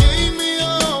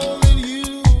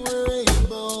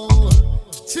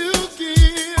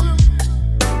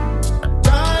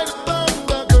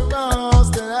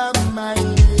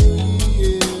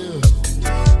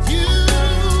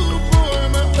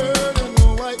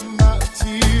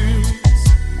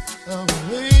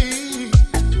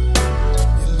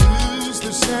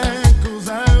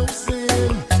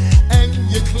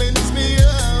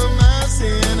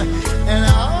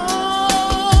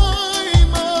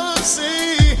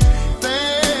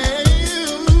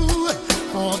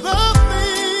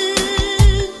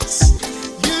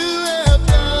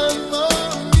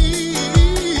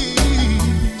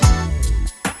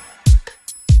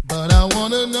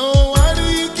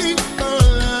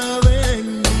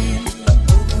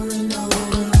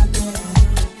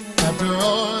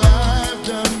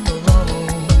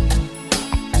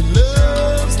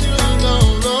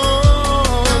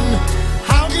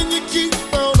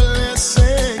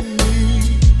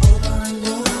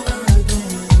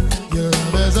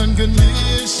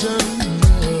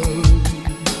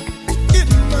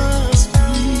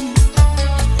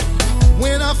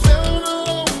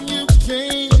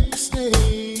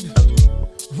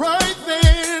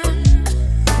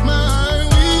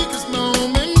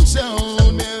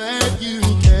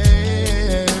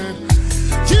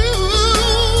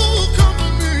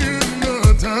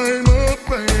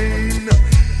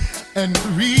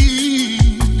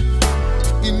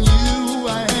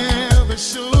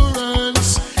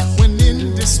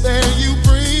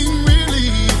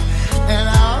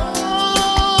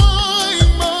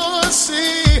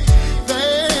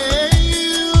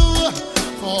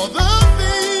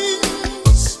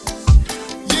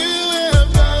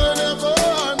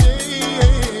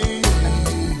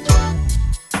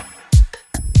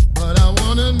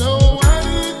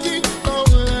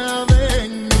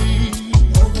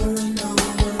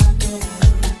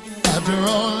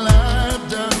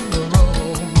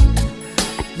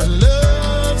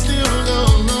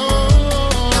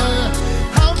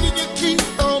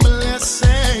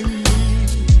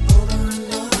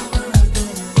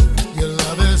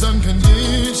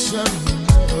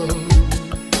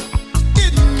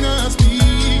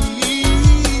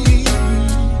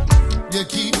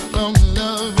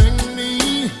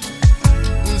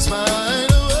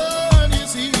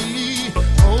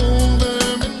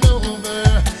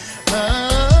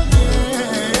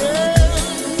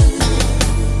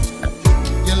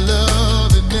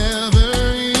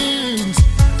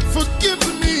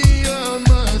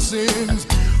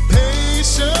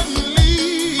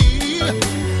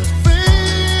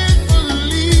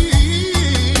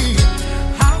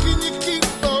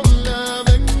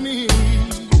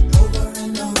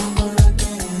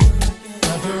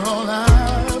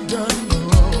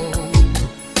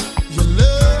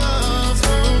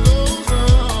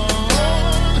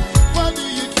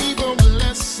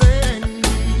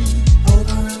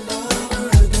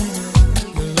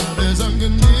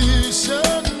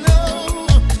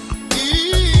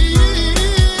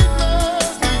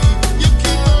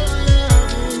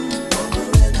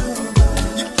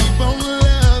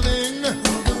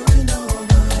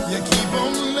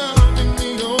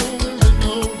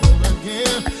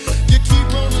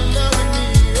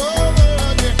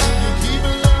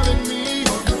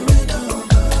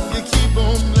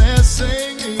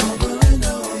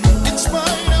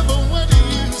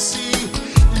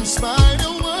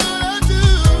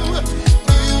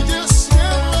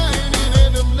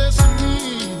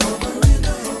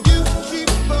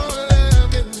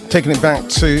 Taking it back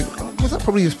to, was that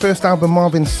probably his first album,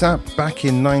 Marvin Sapp, back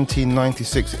in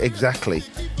 1996 exactly.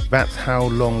 That's how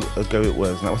long ago it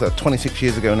was. Now, was that 26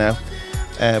 years ago now?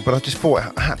 But I just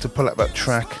thought I had to pull up that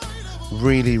track.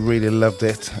 Really, really loved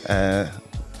it. I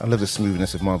love the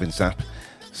smoothness of Marvin Sapp.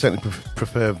 Certainly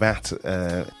prefer that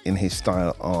in his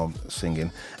style of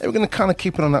singing. And we're going to kind of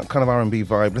keep it on that kind of R&B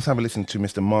vibe. Let's have a listen to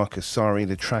Mr. Marcus Sari.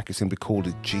 The track is simply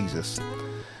called Jesus,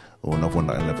 or Another One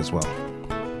That I Love as well.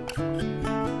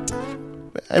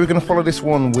 And we're going to follow this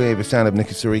one with the sound of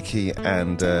Nicky Sariki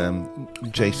and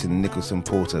Jason Nicholson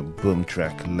Porter. Boom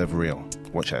track, Love Real.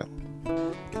 Watch out.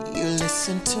 You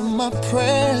listen to my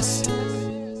prayers.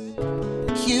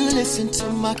 You listen to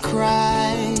my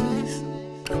cries.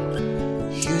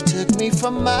 You took me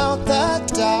from out the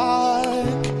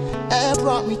dark and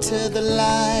brought me to the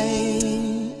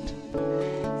light.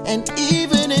 And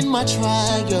even in my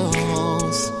trials,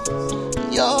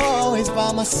 you're always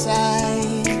by my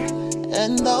side.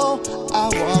 And though I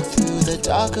walk through the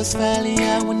darkest valley,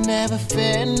 I will never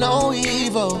fear no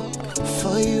evil.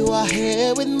 For you are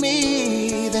here with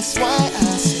me. That's why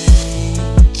I say,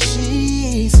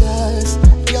 Jesus,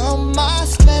 you're my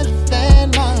strength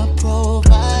and my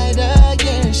provider.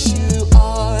 Yes, you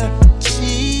are,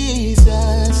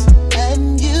 Jesus.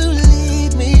 And you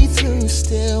lead me through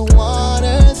still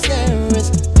waters. There is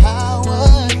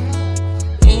power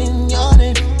in your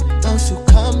name. Those who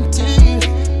come to you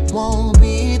won't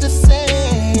be the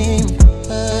same.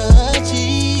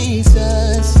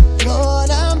 Jesus, Lord,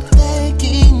 I'm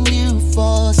thanking you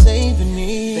for saving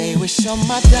me. They wish on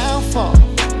my downfall.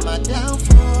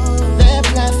 Their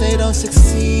plans, they don't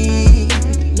succeed.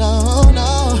 No,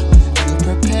 no. You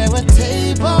prepare a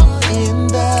table in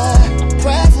the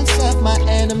presence of my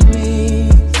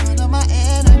enemies.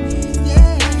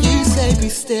 You say be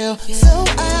still, so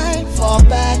I fall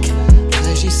back.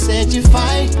 Cause you said you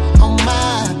fight on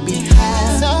my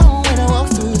behalf. So when I walk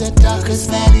through the darkest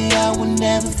valley, I will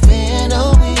never fear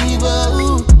no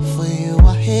evil. For you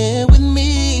are here with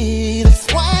me.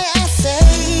 That's why I say,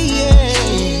 yeah.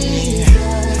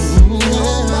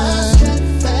 You're my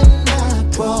strength and my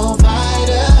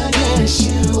provider. Yes,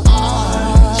 you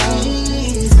are,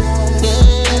 Jesus.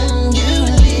 And you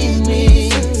lead me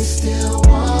through still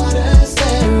waters.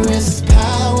 There is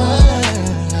power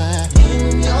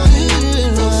in your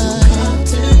name. Those who come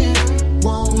to you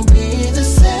won't be the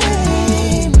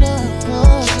same. No,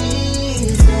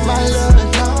 Jesus. My Lord,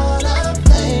 Lord, I'm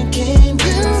thanking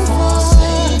you for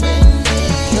saving me.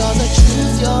 You're the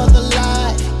truth, you're the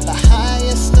light, the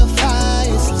highest of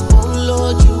highest. Oh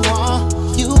Lord, you are.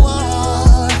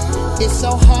 It's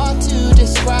so hard to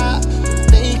describe.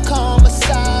 They call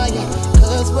Messiah,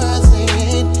 cause words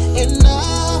ain't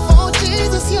enough. Oh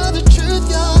Jesus, you're the truth,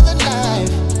 you're the life,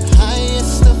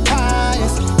 highest of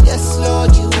highest. Yes,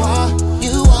 Lord, you are.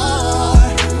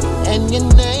 And your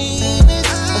name is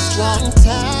a strong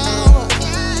tower,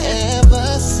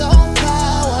 ever so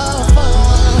powerful.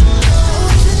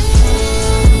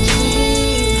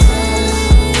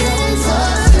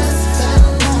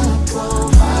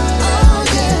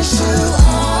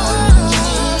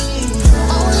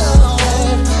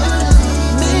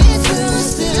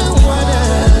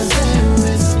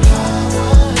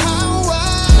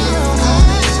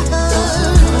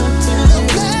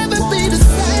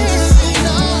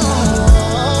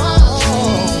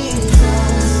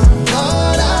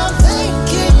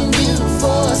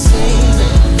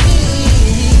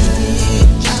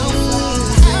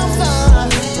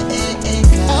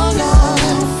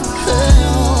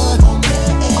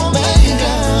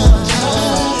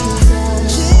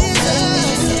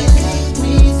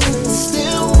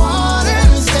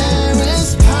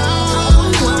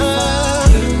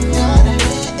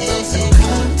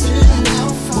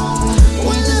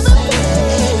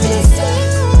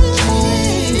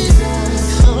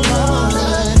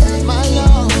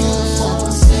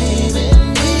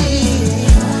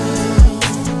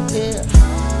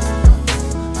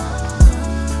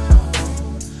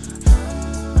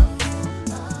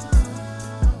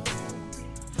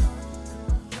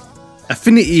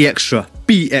 Affinity Extra,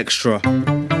 be extra.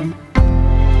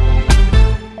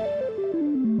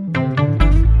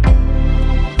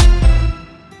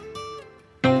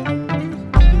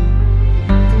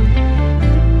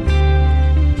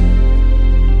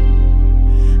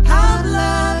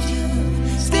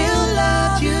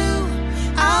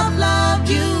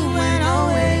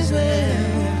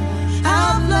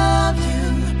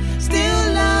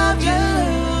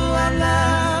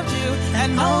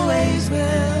 And always will.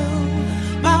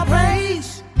 My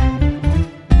praise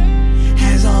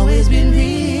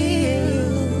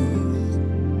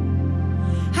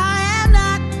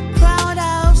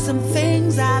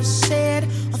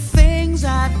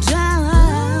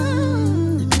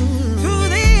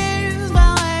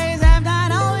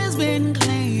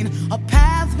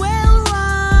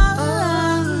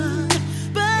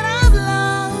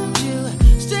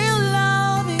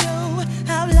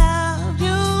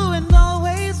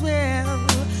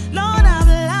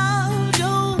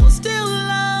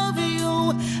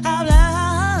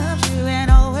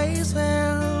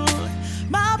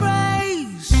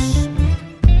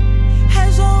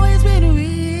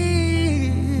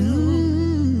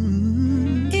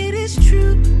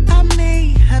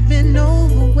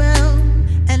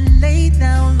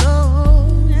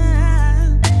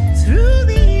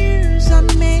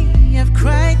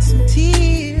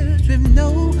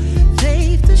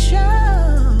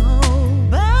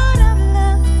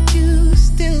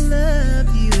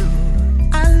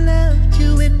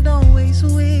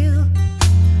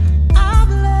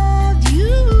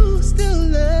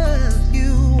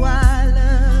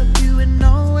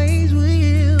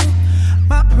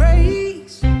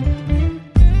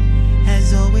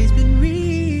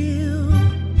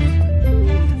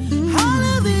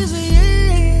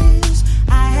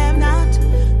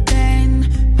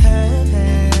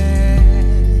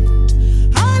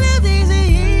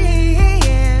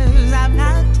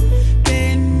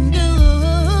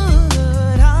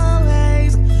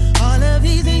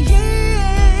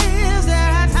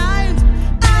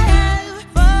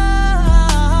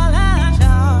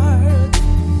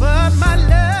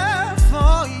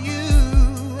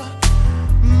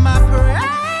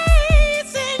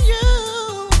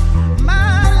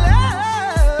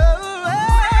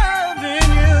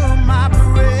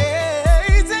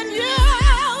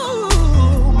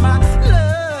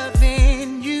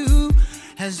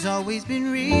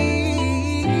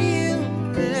real.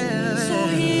 So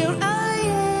here I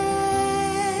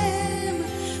am,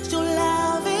 still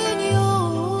loving you,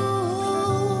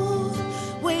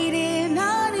 waiting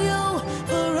on you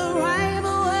for a rhyme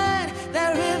or word that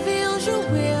reveals your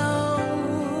will.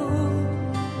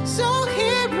 So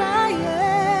here I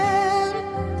am,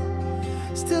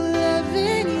 still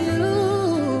loving you,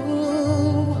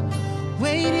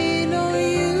 waiting on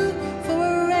you for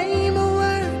a rhyme or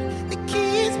word that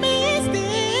keeps me still.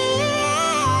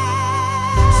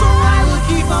 So I will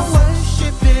keep on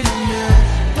worshiping you,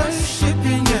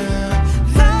 worshiping you.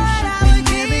 Lord, I will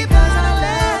keep because I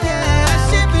love you.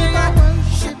 Worshiping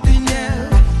you,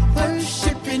 worshiping you,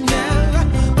 worshiping you.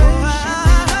 Oh,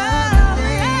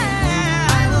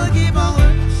 I will keep on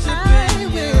worshiping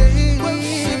you,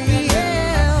 worshiping you,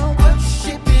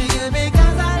 worshiping you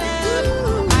because I love you.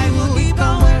 I will keep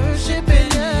on worshiping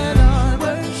you, Lord,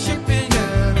 worshiping you,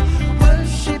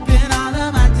 worshiping all of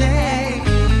my days.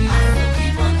 I will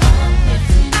keep on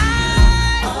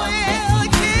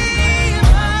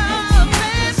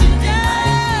blessing you.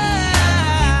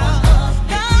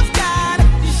 Cause God,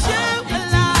 you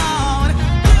alone,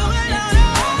 you alone.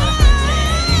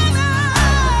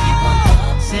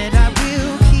 Said I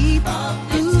will keep,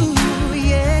 ooh,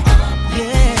 yeah,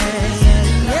 yeah,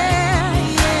 yeah,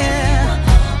 yeah.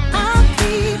 I'll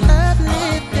keep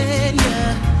uplifting you.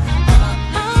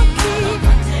 I'll keep,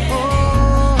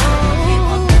 oh,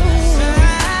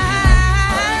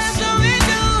 so we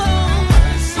do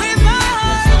with my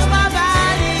heart, my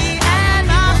body, and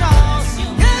my soul.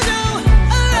 You do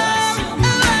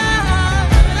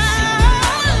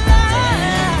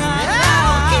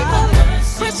I'll keep on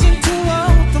pressing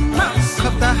toward the mark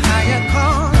of the higher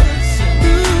cause.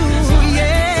 Ooh,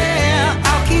 yeah.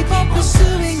 I'll keep on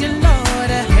pursuing you,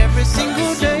 Lord, every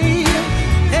single day.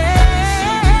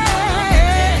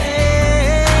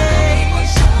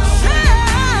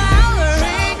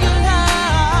 Showering you,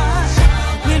 Lord,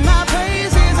 with my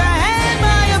praises and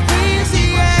my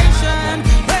appreciation.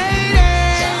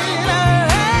 Waiting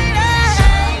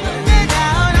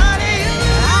down on you.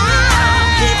 I'll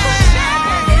keep on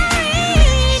shining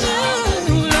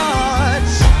you, Lord,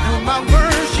 with my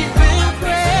worship and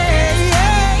praise.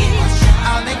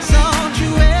 I'll exalt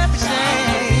you every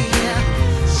day.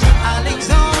 I'll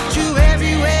exalt you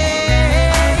everywhere.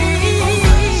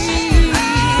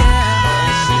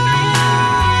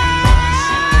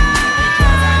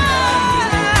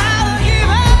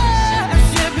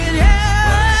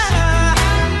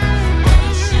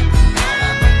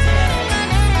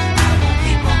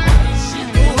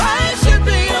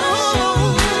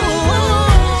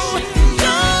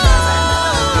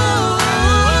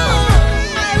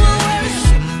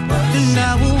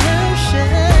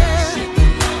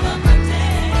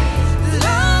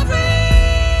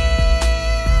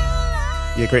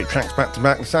 Yeah, great tracks back to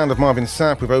back. The sound of Marvin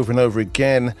Sapp with Over and Over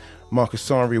Again,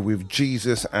 Marcus Ari with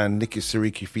Jesus, and Nikki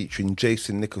Sariki featuring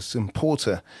Jason Nicholson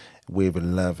Porter with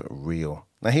Love Real.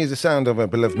 Now here's the sound of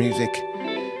beloved music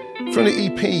from the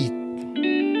EP.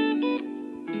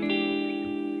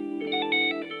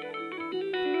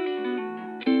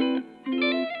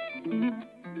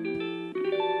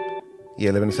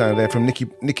 Yeah, loving the sound there from Nikki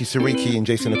Sariki and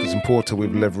Jason Nicholson Porter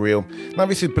with Love Real. Now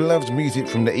this is beloved music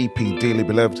from the EP Dearly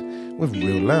Beloved with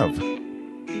Real Love.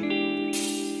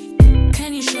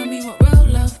 Can you show me what real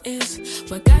love is?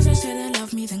 Where guys that say they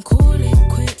love me, then call it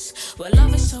quits. Where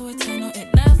love is so eternal, it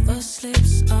never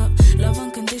slips up. Love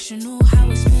unconditional, how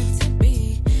it's meant to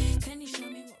be. Can you show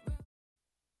me what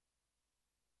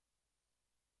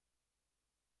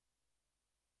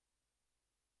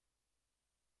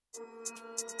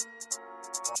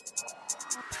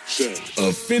real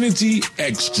Affinity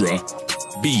Extra,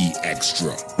 be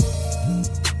extra.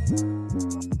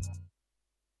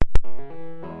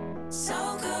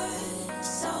 So good,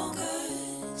 so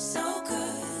good, so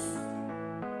good.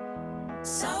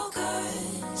 So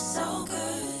good, so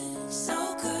good,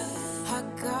 so good. I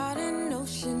got an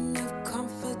ocean of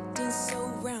confidence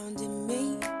surrounding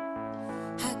me.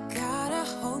 I got a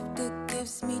hope that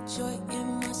gives me joy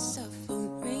in my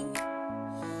suffering.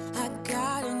 I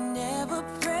got an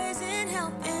ever-present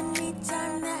help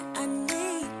anytime that I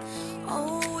need.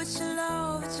 Oh, it's your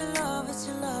love, it's your love, it's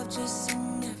your love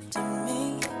chasing after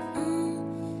me.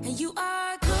 And you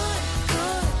are good,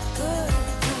 good, good.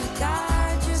 Oh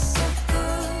God, you're so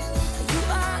good. You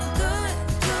are good,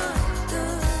 good,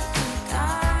 good.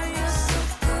 God, you're so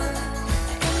good.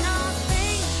 In all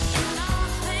things,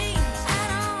 at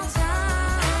all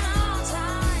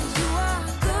times, you are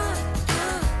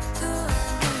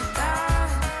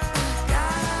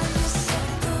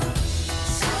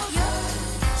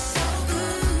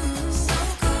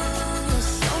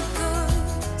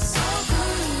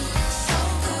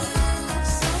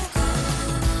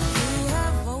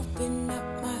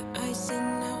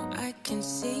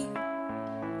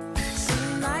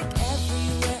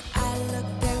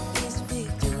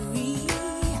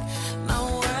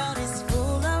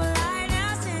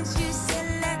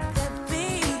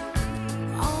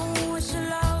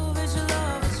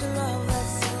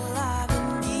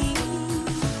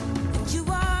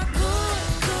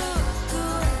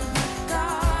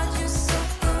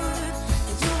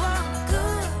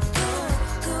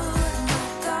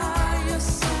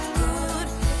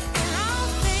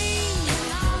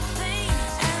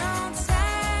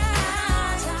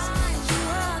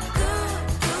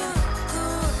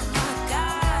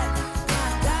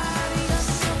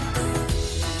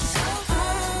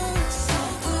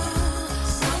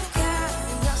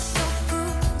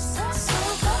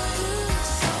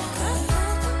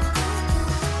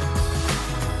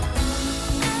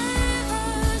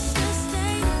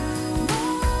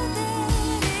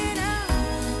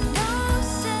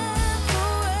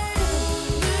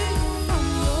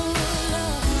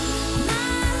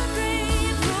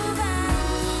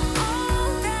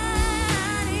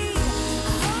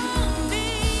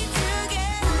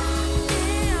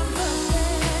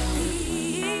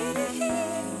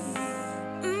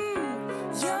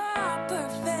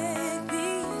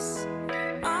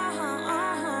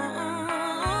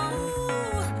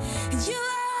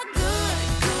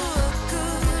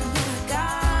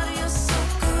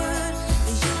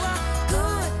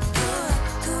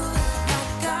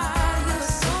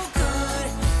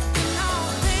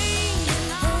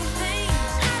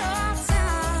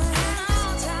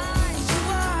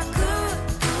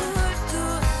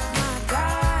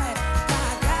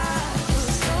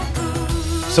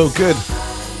So good.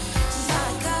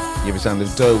 You have a sound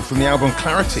of Doe from the album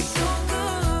Clarity.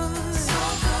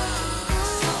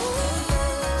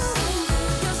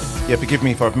 Yeah, forgive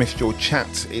me if I've missed your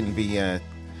chat in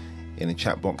the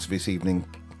chat box this evening.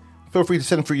 Feel free to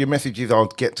send through your messages. I'll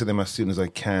get to them as soon as I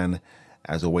can.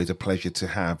 As always, a pleasure to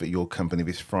have your company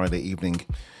this Friday evening.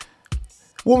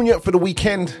 Warming you up for the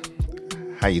weekend.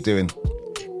 How you doing?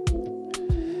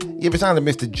 You have a sound of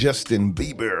Mr. Justin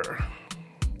Bieber.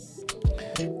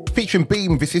 Featuring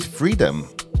Beam, this is Freedom.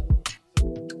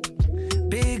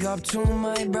 Big up to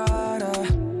my brother.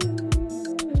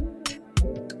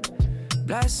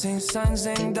 Blessings, sons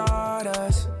and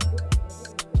daughters.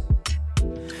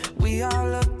 We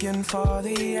are looking for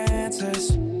the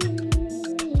answers.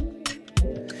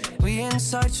 We in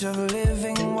search of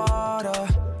living water.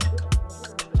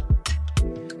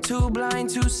 Too blind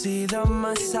to see the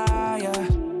Messiah.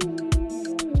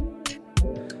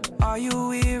 Are you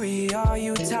weary? Are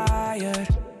you tired?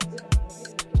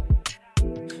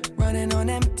 Running on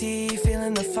empty,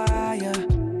 feeling the fire.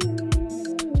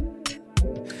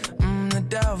 The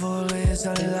devil is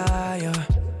a liar.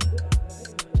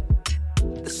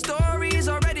 The story's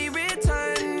already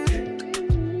written.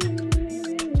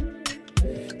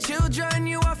 Children,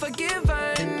 you are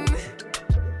forgiven.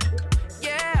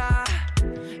 Yeah,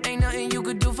 ain't nothing you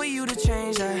could do for you to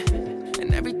change that.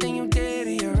 And everything you did,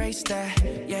 he erased that.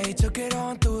 Yeah, he took it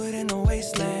on, threw it in the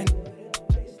wasteland.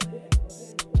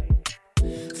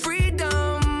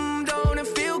 Freedom, don't it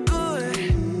feel good?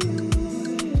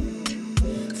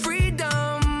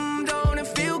 Freedom, don't it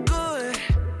feel good?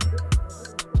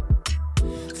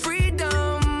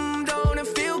 Freedom, don't it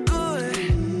feel good?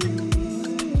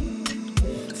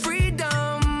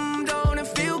 Freedom, don't it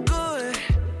feel good?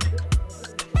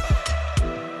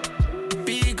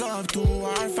 Big up to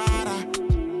our Father.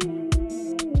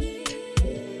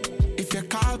 If you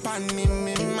call upon him,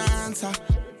 him answer.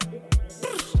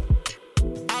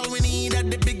 All we need are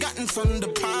the begotten son, the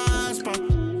prosper.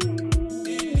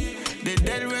 The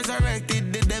dead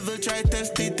resurrected, the devil tried to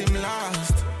test it, him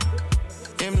lost.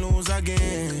 Him lose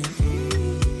again.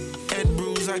 Head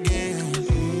bruise again.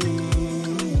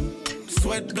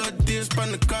 Sweat, blood, tears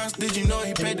upon the cross. Did you know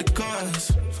he paid the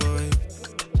cost for it?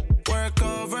 Work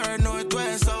over, north,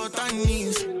 west, south, and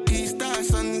east. Easter,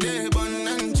 Sunday, bun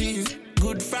and cheese.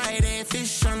 Good Friday,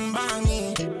 fish and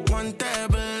balmy. One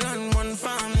table and one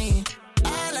family.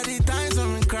 All of the times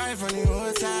when we cry from the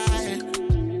roadside.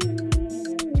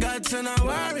 God said not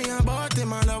worry about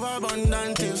him, I love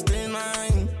abundant till still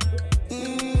mine.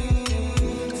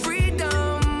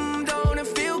 Freedom, don't it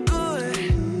feel good?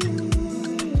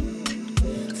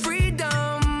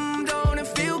 Freedom, don't it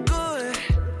feel good?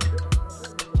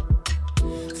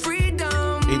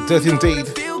 Freedom, It does indeed.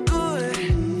 feel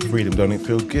good. Freedom, don't it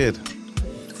feel good?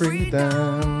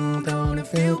 Freedom, don't it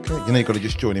feel good? You know, you got to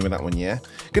just join in with that one, yeah?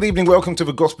 Good evening, welcome to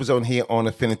the Gospel Zone here on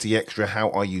Affinity Extra. How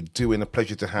are you doing? A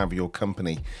pleasure to have your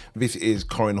company. This is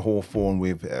Corin Hawthorne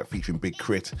with featuring Big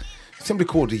Crit. Simply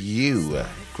called You.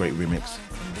 Great remix.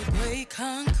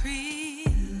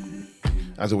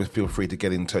 As always, feel free to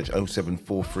get in touch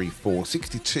 07434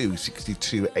 62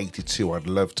 62 82. I'd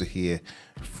love to hear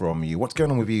from you. What's going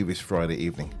on with you this Friday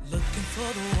evening? Looking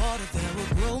for the water that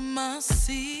will grow my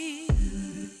seed.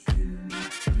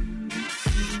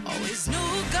 Always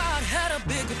knew God had a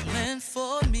bigger plan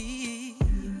for me.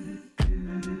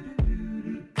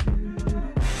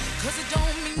 Cause it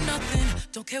don't mean nothing,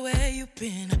 don't care where you've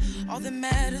been. All that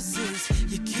matters is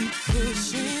you keep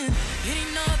pushing. It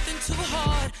ain't nothing too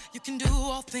hard, you can do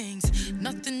all things.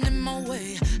 Nothing in my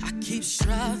way, I keep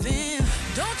striving.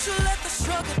 Don't you let the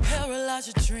struggle paralyze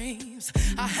your dreams.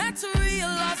 I had to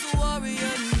realize the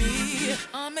warrior in me.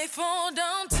 I may fall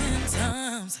down 10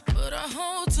 times, but I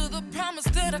hold to the promise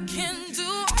that I can do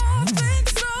all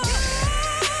things. So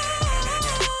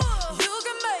you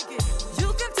can make it, you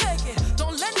can take it.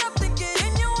 Don't let nothing get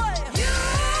in your way. You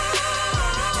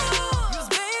was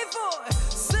made for it,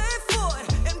 save for it,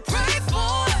 and pray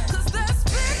for it. Cause that's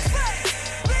big faith,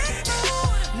 big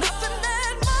mood. Nothing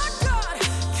that my God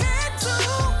can't do,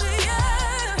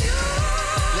 yeah.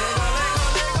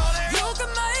 You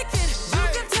can make it, you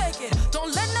can take it.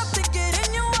 Don't let nothing get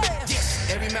in your way.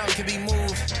 Every mountain can be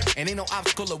moved, and ain't no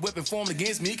obstacle or weapon formed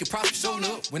against me can prosper. Showing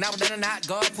up when I was down or not,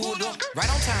 God pulled up right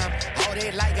on time. All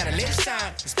that light gotta let it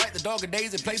shine. Despite the darker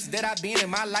days and places that I've been in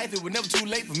my life, it was never too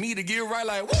late for me to get right.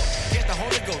 Like woo, get the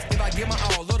Holy Ghost. If I give my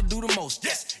all, Lord, to do the most.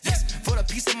 Yes, yes. For the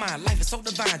peace of mind, life is so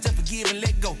divine. Just forgive and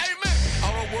let go. Amen.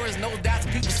 All the words, no doubts,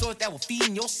 people sort that will feed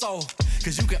in your soul.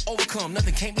 Cause you can overcome,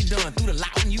 nothing can't be done through the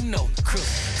light when you know.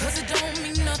 Cause it don't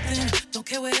mean nothing, don't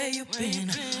care where you've been.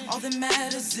 All that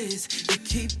matters is you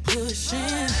keep pushing.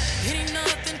 It ain't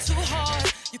nothing too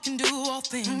hard, you can do all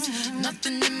things.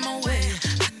 Nothing in my way,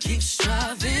 I keep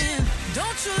striving.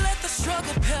 Don't you let the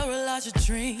struggle paralyze your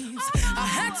dreams. I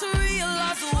had to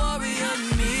realize the warrior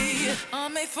in me. I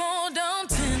may fall down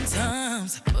 10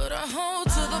 times, but I hold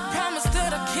to the promise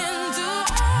that I can do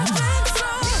all things. So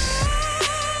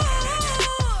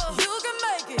you can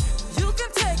make it, you can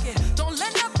take it. Don't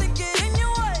let nothing get in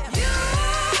your way. You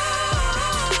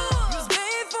was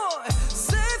made for it,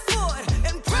 save for it,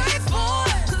 and pray for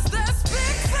it. Cause that's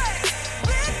big faith,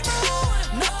 big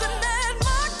move. Nothing that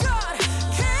my God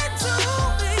can't do.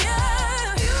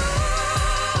 Yeah.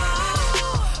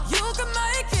 You can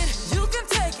make it, you can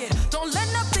take it. Don't let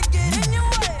nothing get in your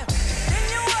way. In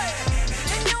your way,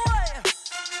 in your way,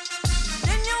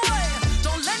 in your way.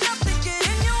 Don't let nothing get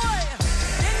in your way.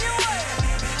 In your way,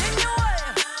 in your way,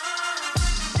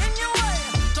 in your way.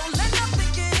 Don't let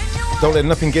nothing get in your way. Don't let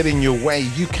nothing get in your way.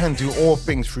 You can do all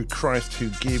things through Christ who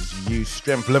gives you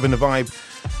strength. Loving the vibe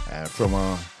from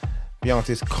the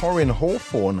artist Corinne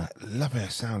Hawthorne. Love her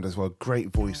sound as well. Great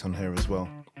voice on her as well.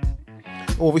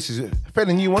 Oh, this is a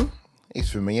fairly new one. It's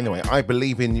for me anyway. I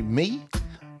Believe in Me.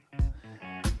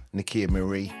 Nikia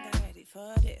Marie.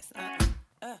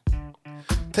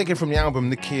 Taken from the album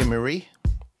Nikia Marie.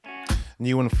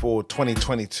 New one for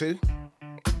 2022.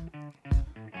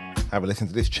 Have a listen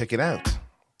to this. Check it out.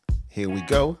 Here we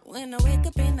go. When I wake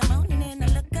up in the morning and I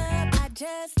look up, I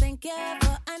just thank you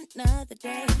for another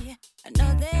day. I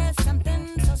know there's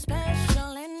something so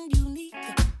special and unique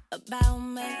about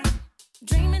me.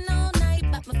 Dreaming all night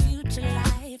about my future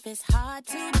life. It's hard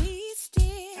to be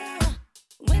still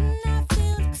when I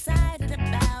feel excited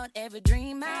about every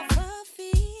dream I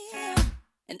fulfill.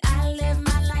 And I live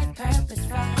my life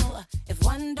purposeful. If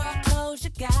one door closed,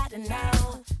 you gotta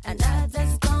know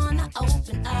another's gonna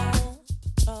open. I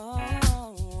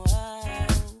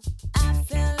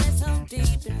feel it so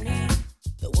deep in me.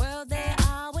 The world, they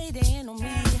are waiting on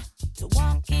me to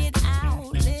walk it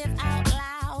out, live out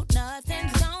loud.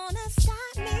 Nothing's gonna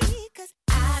stop me. Cause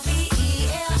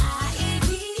I-B-E-L-I-E-V.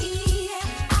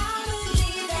 I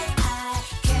believe that I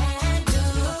can do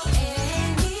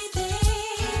anything.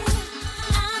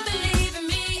 I believe in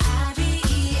me.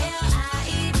 I-B-E-L-I-E-V.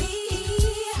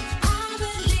 I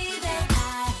believe that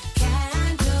I can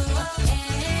do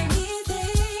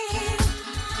anything.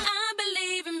 I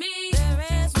believe in me. There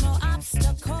is no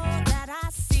obstacle that I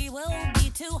see will be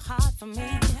too hard for me.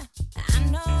 I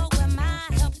know where my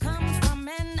help comes from,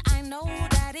 and I know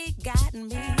that it got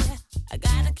me. I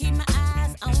gotta keep my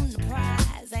eyes on the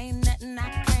prize. Ain't nothing I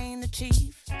can't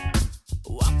achieve.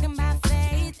 Walking by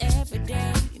faith every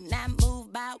day, not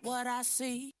moved by what I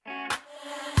see.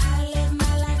 I live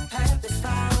my life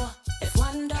purposeful. If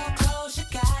one door closed, you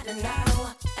gotta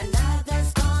know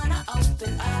another's gonna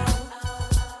open.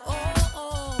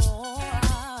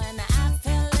 And I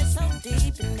feel it so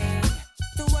deep in me.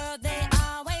 The world, they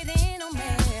are waiting on me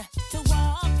to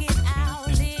walk it out,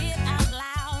 live out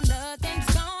loud. Nothing's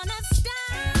gonna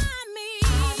stop me.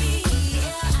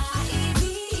 I-B-E-L-I-E-V.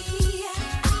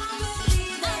 I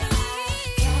believe that I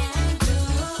can do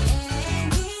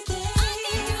anything.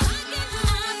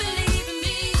 I believe in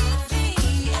me.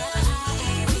 I-B-E-L-I-E-V.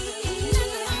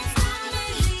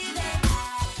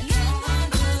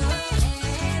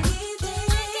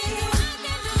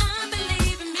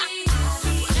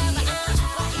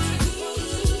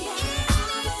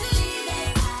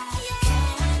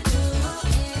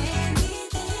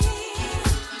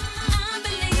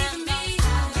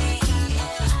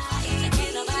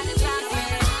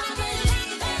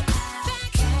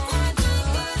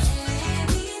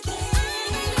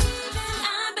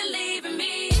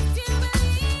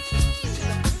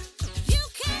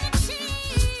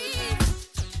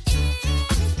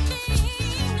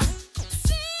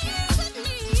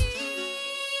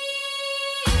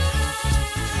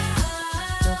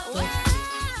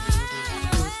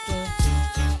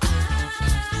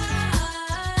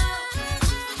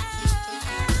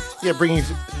 Yeah, bringing you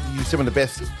some of the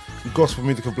best gospel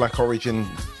music of black origin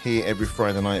here every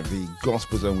Friday night, the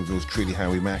Gospel Zone with yours truly,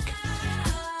 Howie Mack.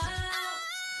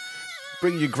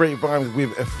 Bring you great vibes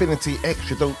with Affinity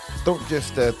Extra. Don't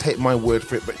just take my word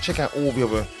for it, but check out all the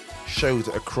other shows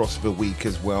across the week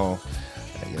as well.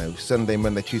 Sunday,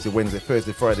 Monday, Tuesday, Wednesday,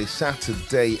 Thursday, Friday,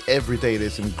 Saturday, every day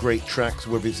there's some great tracks,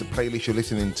 whether it's a playlist you're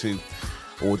listening to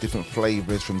or different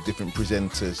flavours from different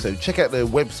presenters. So check out the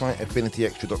website,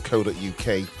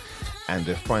 affinityextra.co.uk, and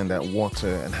find out what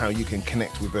and how you can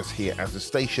connect with us here as a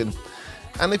station.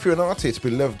 And if you're an artist,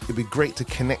 it'd be great to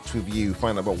connect with you,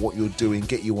 find out about what you're doing,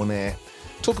 get you on air,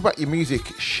 talk about your music,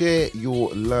 share your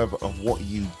love of what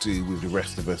you do with the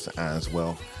rest of us as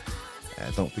well.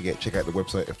 Don't forget, check out the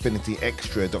website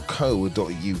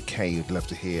affinityextra.co.uk. We'd love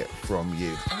to hear from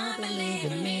you. I believe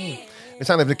in me. The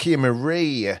sound of Nakia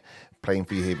Marie playing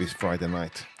for you here this Friday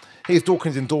night. Here's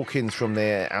Dawkins and Dawkins from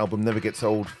their album Never Gets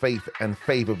Old, Faith and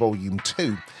Favour Volume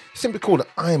 2. Simply called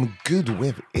I Am Good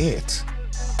With It.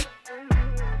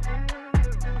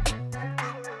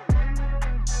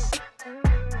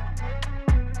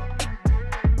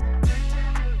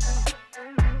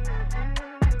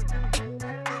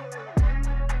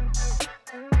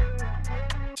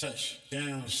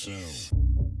 Touchdown soon.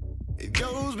 It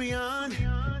goes beyond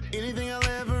anything I'll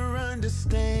ever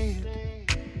understand.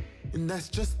 And that's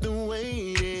just the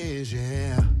way it is,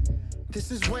 yeah.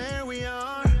 This is where we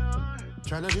are,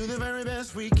 trying to do the very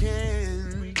best we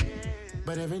can.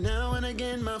 But every now and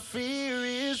again my fear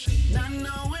is not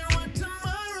knowing what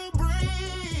tomorrow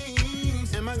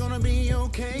brings. Am I gonna be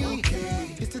okay?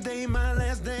 It's today my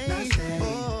last day.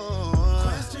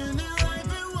 Questioning life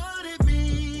and what it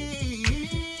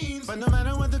means. But no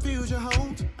matter what the future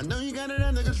holds, I know you got it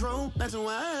under control. That's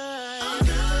why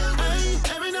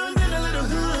every now and then a little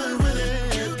hood with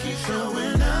it. You keep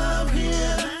showing up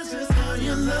here. That's just how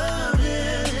you love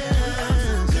it.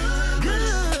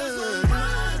 Good.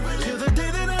 Till the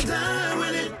day that I die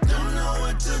with it. Don't know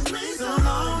what took me so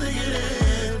long to get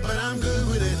it, but I'm good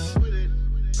with it.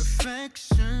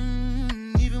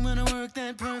 Perfection, even when I work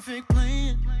that perfect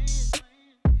plan,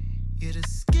 it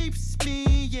escapes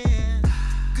me, yeah.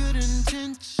 Good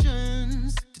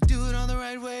intentions to do it all the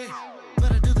right way,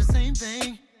 but I do the same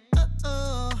thing.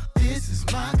 This is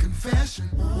my confession.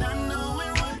 Not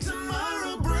knowing what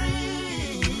tomorrow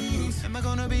brings. Am I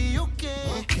gonna be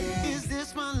okay? Is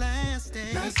this my last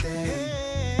day?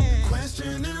 Hey.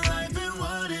 Questioning life and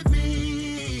what it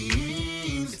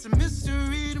means. It's a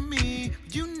mystery to me,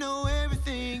 but you know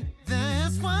everything.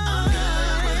 That's why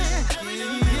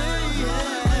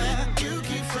you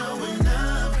keep showing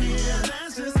up here.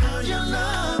 That's just how you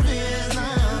love it.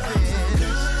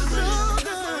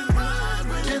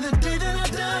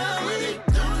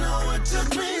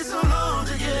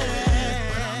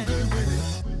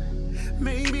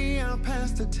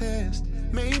 The test,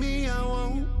 maybe I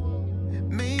won't.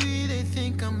 Maybe they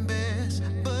think I'm best,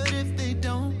 but if they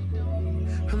don't,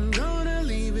 I'm gonna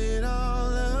leave it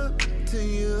all up to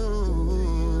you.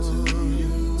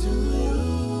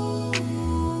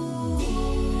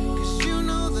 Cause you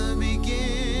know the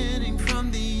beginning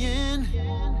from the end.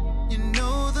 You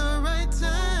know the right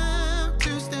time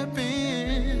to step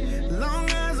in. Long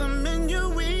as I'm in your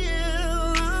will,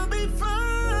 I'll be fine.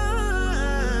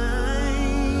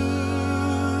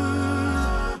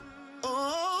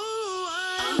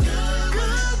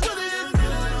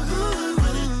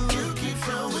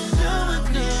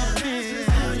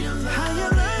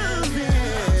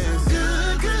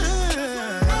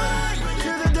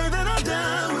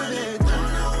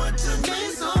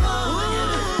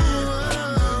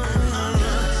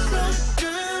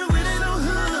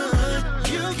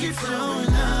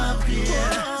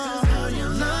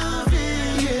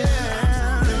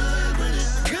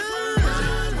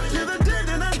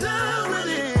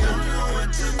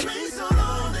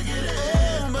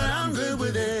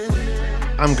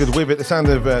 I'm Good With It, the sound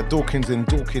of Dawkins and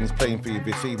Dawkins playing for you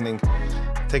this evening,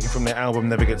 taken from their album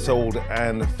Never Gets Old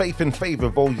and Faith and Favour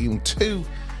Volume 2,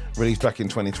 released back in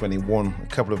 2021. A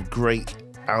couple of great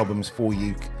albums for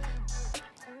you.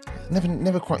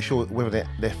 Never quite sure whether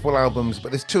they're full albums,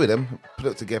 but there's two of them. Put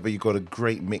it together, you've got a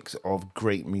great mix of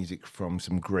great music from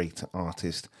some great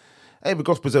artists. Hey, the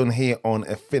Gospel Zone here on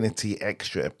Affinity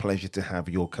Extra. A pleasure to have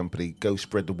your company. Go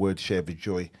spread the word, share the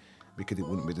joy, because it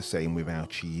wouldn't be the same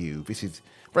without you. This is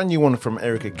a brand new one from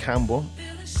Erica Campbell,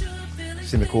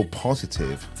 simply called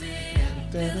Positive.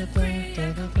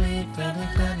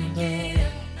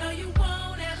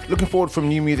 Looking forward from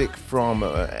new music from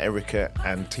Erica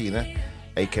and Tina,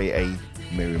 aka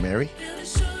Mary Mary.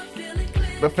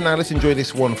 But for now, let's enjoy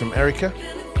this one from Erica.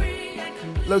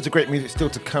 Loads of great music still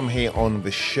to come here on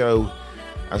the show.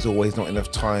 As always, not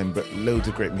enough time, but loads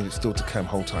of great music still to come.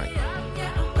 Hold tight.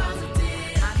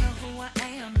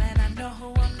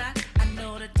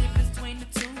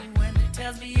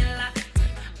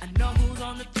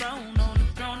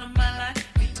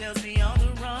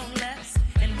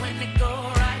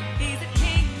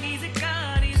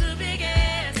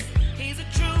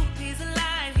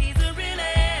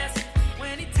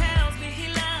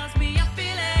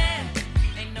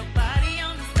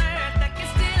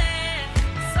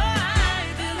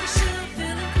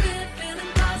 Feeling good,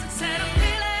 feeling positive.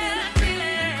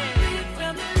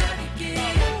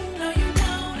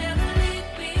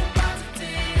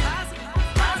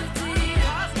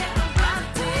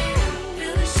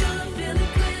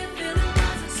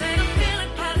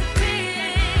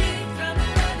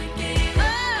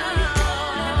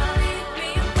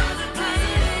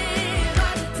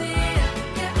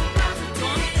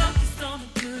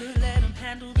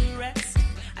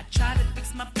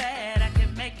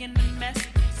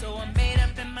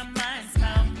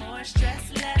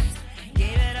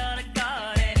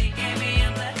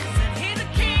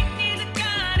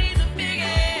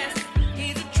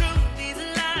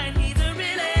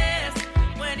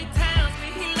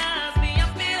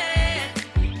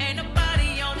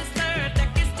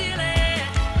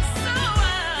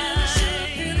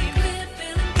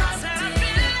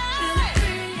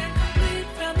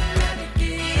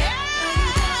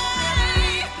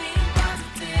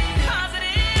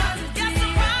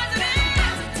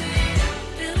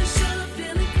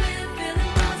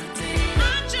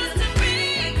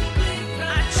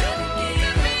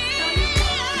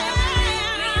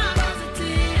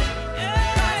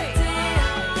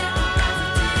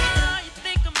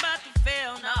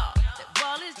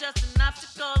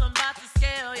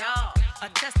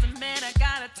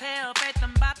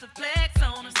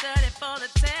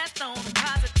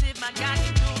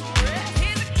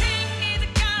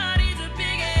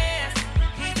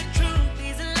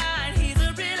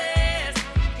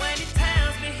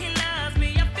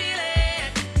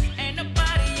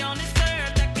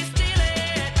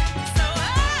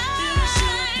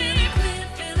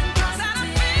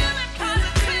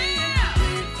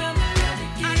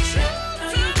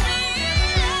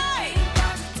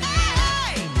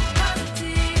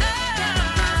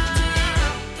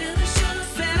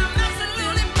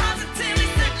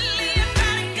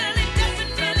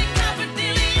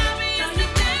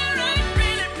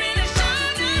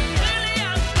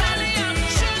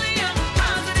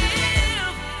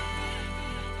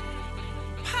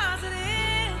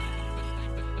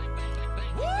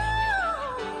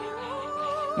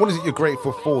 What is it you're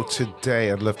grateful for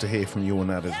today? I'd love to hear from you on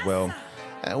that as well.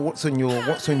 What's on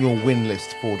your win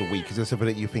list for the week? Is there something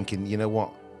that you're thinking, you know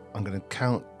what, I'm going to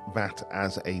count that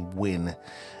as a win?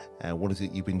 What is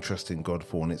it you've been trusting God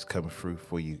for and it's come through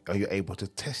for you? Are you able to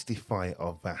testify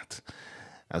of that?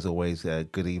 As always,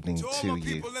 good evening to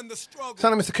you.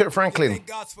 Son of Mr. Kurt Franklin.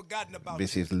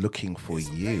 This is Looking for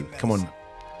You. Come on.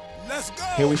 Let's go.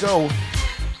 Here we go.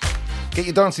 Get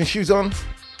your dancing shoes on.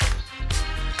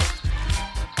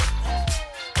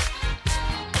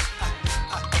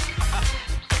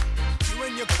 You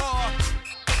in your car.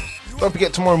 Don't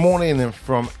forget tomorrow morning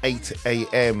from 8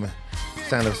 a.m.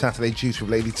 Sound of Saturday Juice with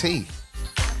Lady T.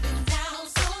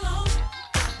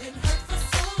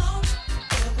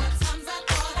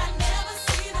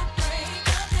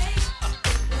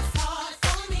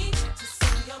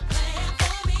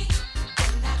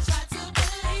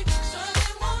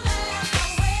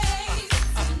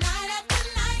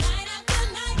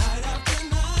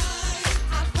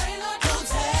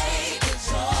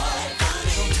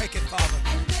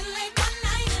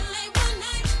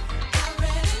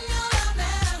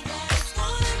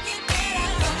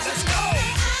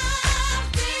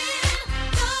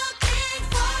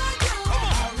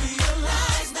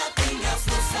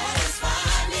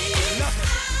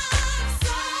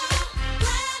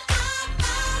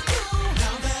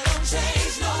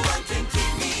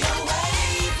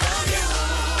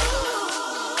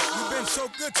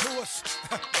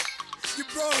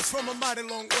 From a mighty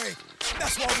long way.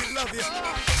 That's why we love you.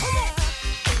 Come on.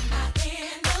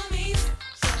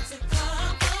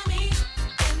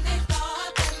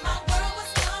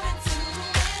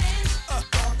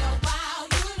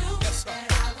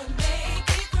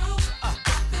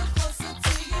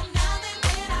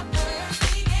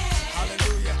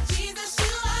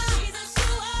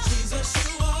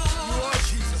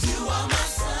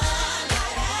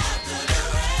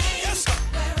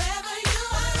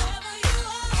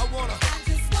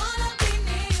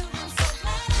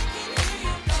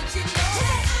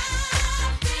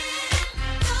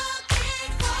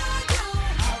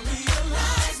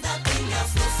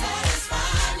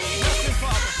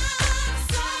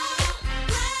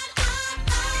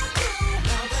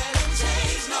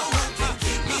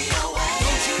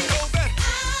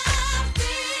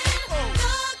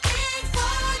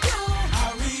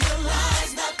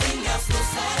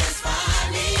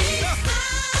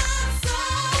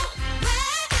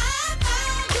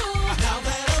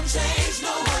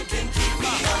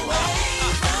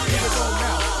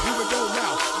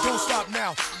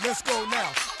 Let's go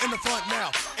now. In the front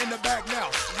now. In the back now.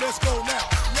 Let's go now.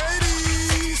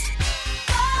 Ladies.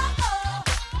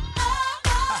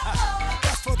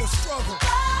 That's for the struggle.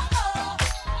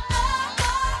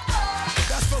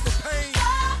 That's for the pain.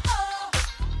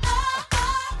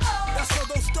 That's for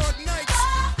those dark nights.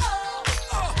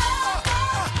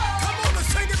 Come on and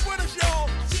sing it with us, y'all.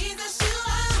 Jesus, you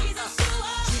are. Jesus, you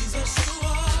are. Jesus, you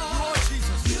are. You are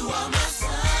Jesus. You are my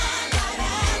sunlight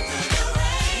after the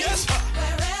rain. Yes, sir.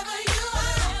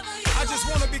 I just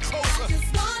want to be closer.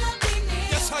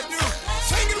 Yes, I do.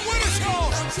 Sing it with us,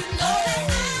 y'all. Don't you know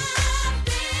that I've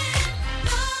been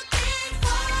looking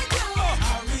for you?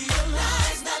 I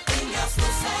realize nothing else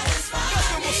will satisfy.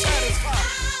 Nothing will satisfy.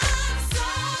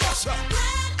 Yes, sir.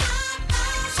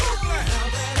 So glad. Now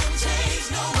that I'm changed,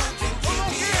 no one can keep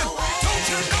me away. Don't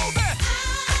you know that?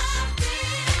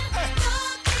 Hey.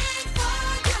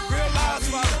 Realize,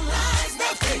 Father,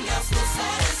 nothing else will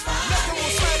satisfy. Nothing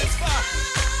will satisfy.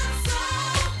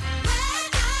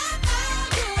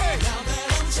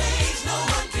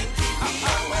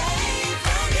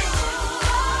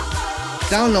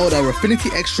 Download our Affinity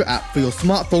Extra app for your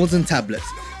smartphones and tablets.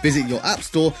 Visit your app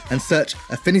store and search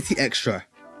Affinity Extra.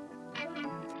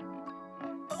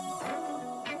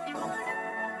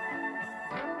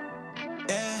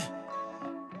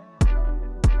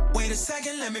 Wait a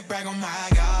second, let me brag on my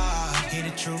God. Hear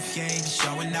the truth, you ain't just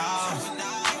showing off.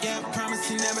 Yeah, I promise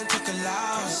he never took a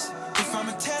loss. If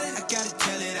I'ma tell it, I gotta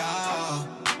tell it all.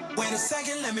 Wait a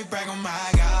second, let me brag on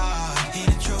my God. Hear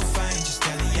the truth, I ain't just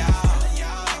telling y'all.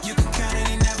 You can count it,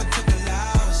 he never took a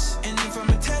loss. And if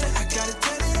I'ma tell it, I gotta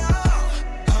tell it all.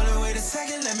 Hold on, wait a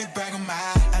second, let me brag on my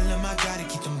I love my God to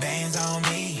keep them bands on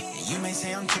me. And you may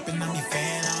say I'm tripping, I'm your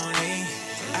fan only.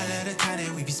 I love the time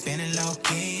that we be spending low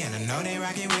key. And I know they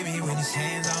rockin' with me when his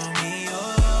hands on me.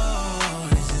 Oh,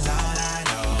 this is all I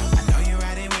know. I know you're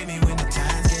riding with me when the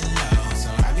times get low. So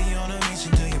I be on a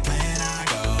mission to your plan I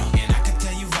go. And I can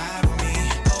tell you vibe with me.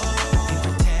 Oh, you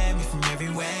protect me from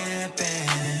every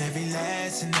weapon.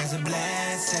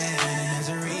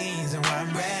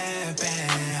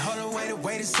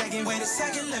 wait a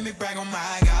second, let me brag on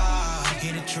my God.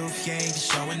 Hear the truth, yeah, ain't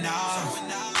just showing off.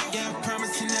 Yeah, I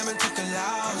promise you never took a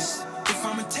loss. If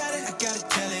I'ma tell it, I gotta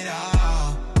tell it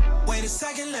all. Wait a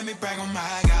second, let me brag on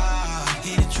my God.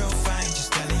 Hear the truth, I ain't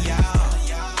just telling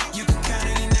y'all. You can count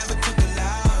it, he never took a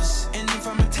loss. And if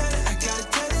I'ma tell it, I gotta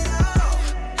tell it all.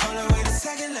 Hold on, wait a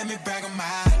second, let me brag on my.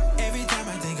 Every time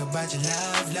I think about your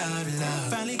love, love, love.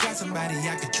 Finally got somebody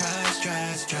I can trust,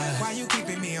 trust, trust. Why you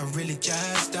keeping me? I really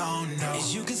just don't know.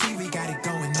 As you can see, we got it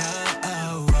going up,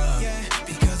 oh, oh. Yeah,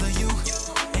 because of you.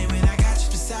 And when I got you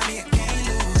beside me, I can't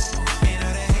lose. And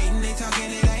all the hating, they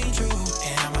talking, it ain't true.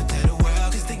 And I'ma tell the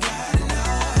world, cause they gotta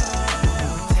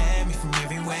know. Protect me from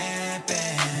every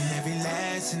weapon. Every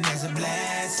lesson, there's a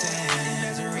blessing. And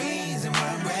there's a reason why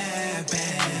I'm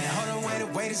rapping. Hold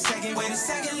on, wait a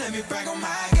second, let me brag on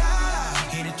my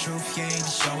God. Hear the truth, yeah, ain't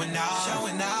just showing off.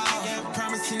 Yeah, I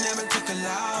promise you never took a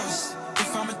loss.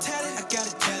 If I'ma tell it, I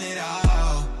gotta tell it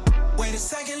all. Wait a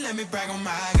second, let me brag on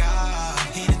my God.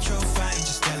 Hear the truth, I ain't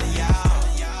just telling y'all.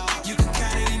 You can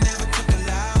count it, he never took a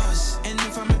loss. And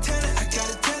if I'ma tell it, I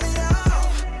gotta tell it all.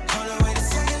 Hold on, wait a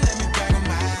second, let me brag on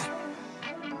my.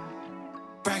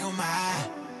 Brag on my.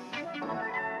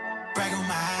 Brag on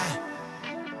my.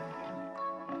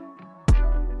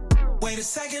 Wait a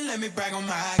second, let me brag on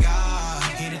my God.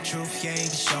 Hear the truth, yeah, ain't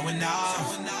just showing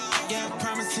off. Yeah, I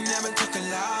promise you never took a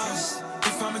loss.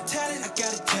 If I'ma tell it, I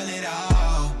gotta tell it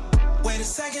all. Wait a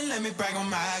second, let me brag on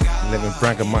my God. Let me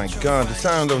brag on my God. The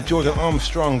sound of Jordan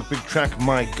Armstrong, big track,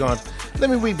 My God.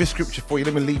 Let me read this scripture for you.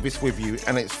 Let me leave this with you.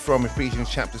 And it's from Ephesians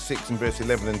chapter 6 and verse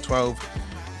 11 and 12.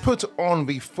 Put on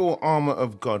the full armor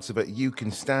of God so that you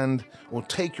can stand or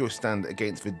take your stand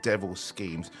against the devil's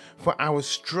schemes. For our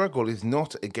struggle is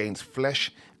not against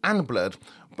flesh and blood,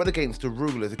 but against the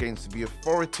rulers, against the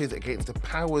authorities, against the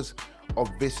powers of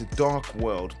this dark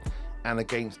world, and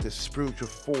against the spiritual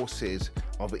forces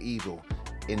of evil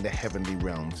in the heavenly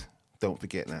realms. Don't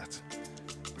forget that.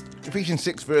 Ephesians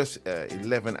 6 verse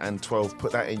 11 and 12.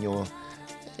 Put that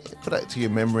to your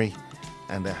memory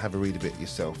and have a read of it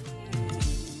yourself.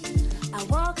 I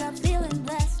woke up feeling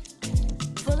blessed,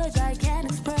 full of joy I can't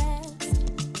express.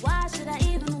 Why should I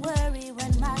even worry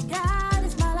when my God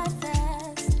is my life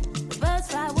vest? The birds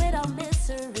fly without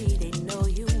misery, they know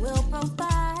you will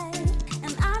provide.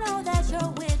 And I know that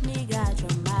you're with me, God,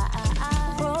 you're my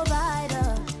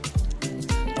provider.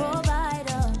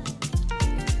 Provider,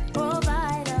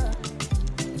 provider,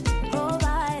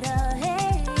 provider,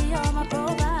 hey, you're my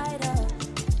provider.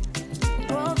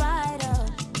 Provider,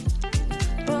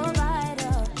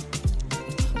 provider,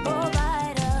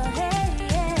 provider, hey,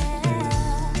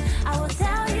 yeah. I will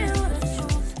tell you the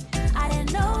truth, I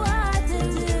didn't know what to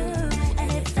do.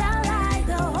 And it felt like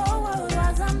the whole world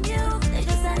was on mute. They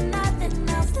just had nothing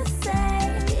else to say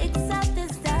except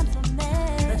it's time for me.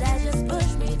 But that just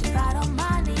pushed me to fight on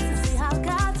my knees to see how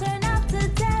God turned out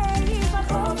today. He's my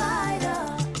provider,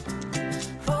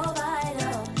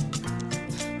 provider,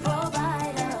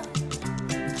 provider,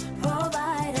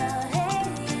 provider, hey,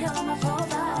 you're my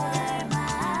provider,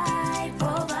 my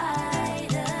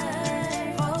provider,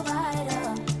 provider,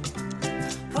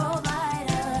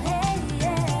 provider, hey,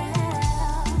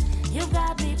 yeah. You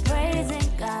got me praising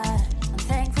God. I'm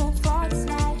thankful for this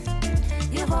life.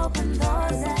 You've opened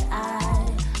doors that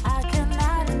I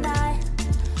cannot deny.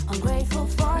 I'm grateful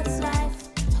for this life.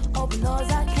 Open doors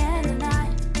I can't deny.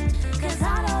 'Cause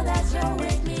I know that you're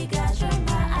with me, God, you're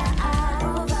my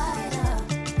provider,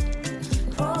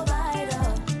 provider,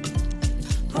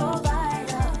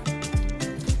 provider.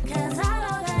 'Cause I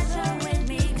know that you're with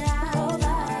me, God,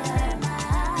 provider,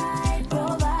 my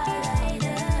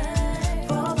provider,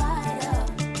 provider,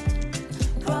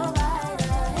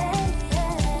 provider, hey,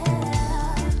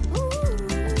 yeah. Ooh,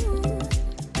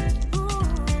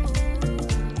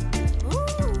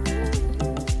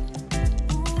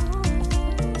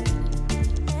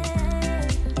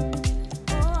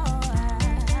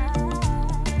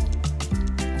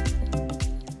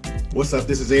 What's up?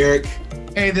 This is Eric,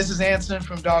 Hey, this is Anson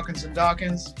from Dawkins and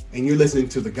Dawkins. and you're listening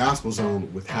to The Gospel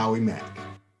Zone with Howie Mack.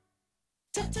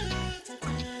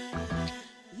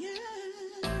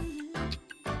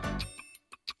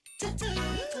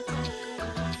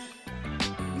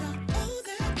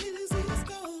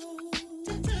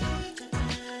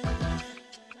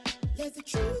 Let the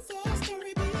truth of our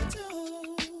story be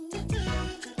told.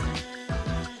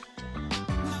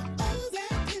 Now all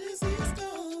that glitters is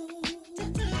gold.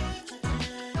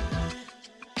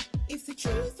 If the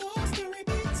truth of our story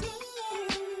be told.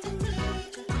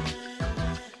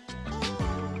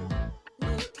 Oh,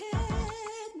 look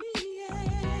at me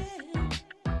and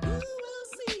you will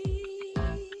see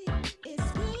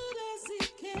it's good as it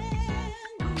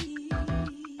can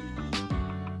be.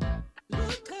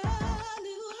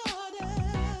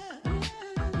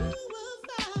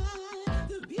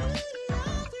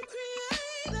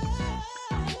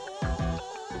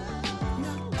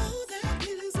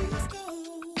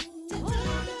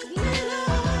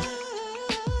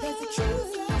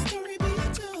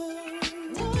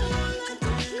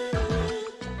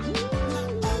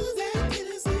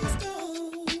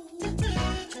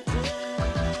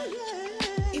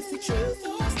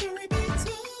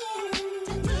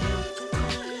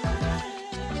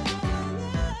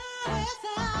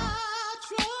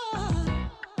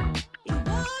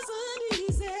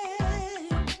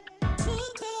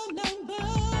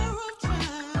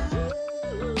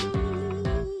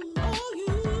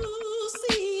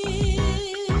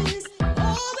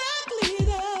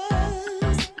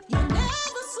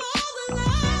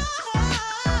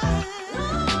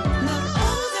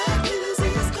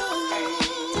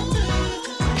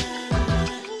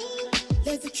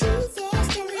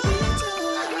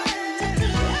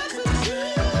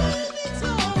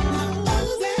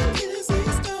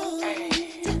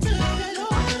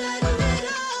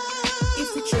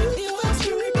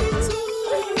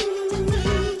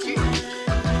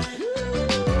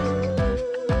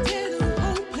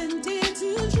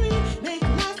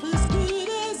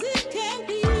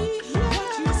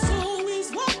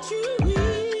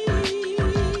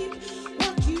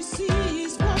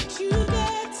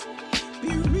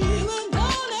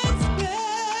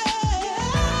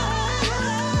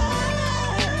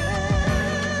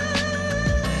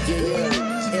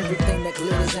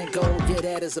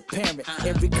 as a parent.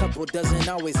 Every couple doesn't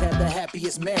always have the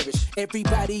happiest marriage.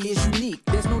 Everybody is unique,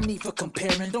 there's no need for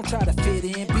comparing. Don't try to fit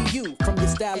in, be you from your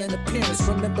style and appearance.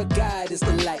 Remember, God is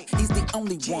the light, he's the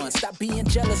only one. Stop being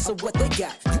jealous of what they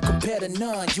got. You compare to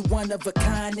none, you one of a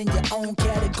kind in your own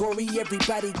category.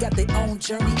 Everybody got their own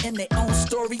journey and their own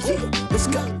story. Yeah, let's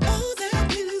go.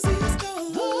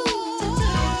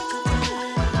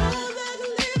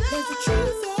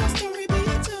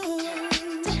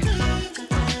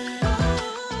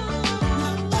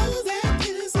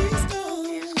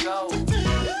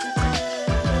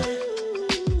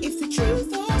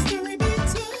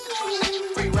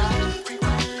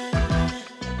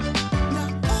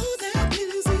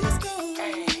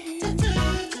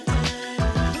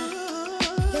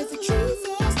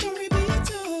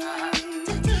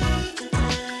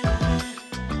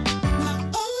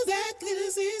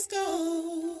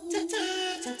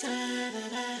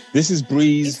 This is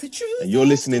Breeze, and you're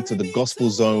listening to The Gospel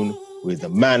Zone with a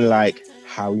man like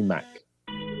Howie Mack.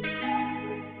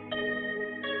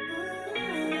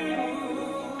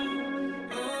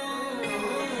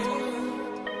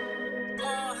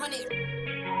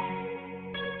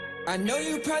 I know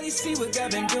you probably see what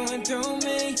God been doing through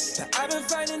me, but I've been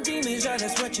fighting demons, yeah,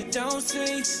 that's what you don't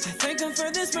see. I thank him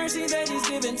for this mercy that he's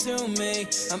given to me.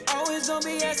 I'm always gonna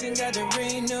be asking God to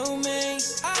renew me.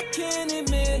 I can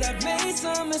admit I've made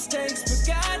some mistakes,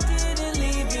 but God didn't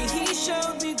leave me, he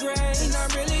showed me grace. And I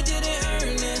really didn't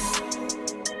earn this,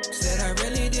 said I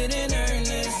really didn't earn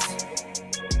this.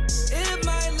 It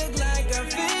might look like I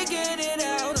figured it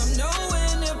out, I'm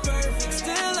nowhere near perfect,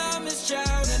 still I'm his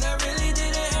child. And I really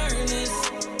didn't earn this,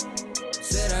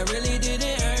 said I really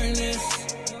didn't earn this.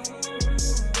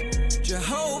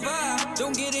 Jehovah,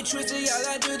 don't get it twisted, y'all,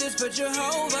 I do this for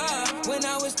Jehovah. When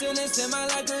I was still in sin, my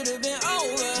life could have been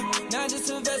over. Not just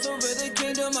a vessel for the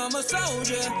kingdom, I'm a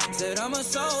soldier. Said I'm a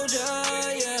soldier,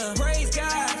 yeah. Praise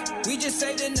God, we just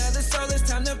saved another soul, it's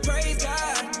time to praise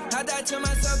God. I died to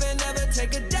myself and never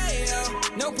take a day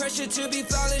off. No pressure to be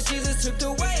flawless, Jesus took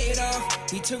the weight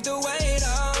off. He took the weight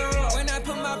off. When I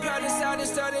put my pride aside and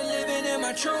started living in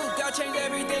my truth, God changed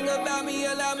everything about me,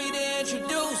 allowed me to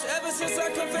introduce. Ever since I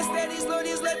confessed that he's Lord,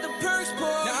 he's let the perks pour.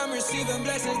 Now I'm receiving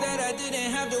blessings that I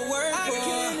didn't have to work for. I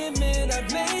can admit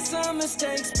I've made some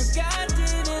mistakes, but God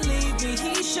didn't leave me,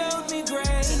 he showed me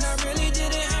grace. And I really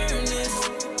didn't earn this,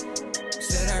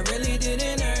 said I really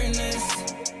didn't earn this.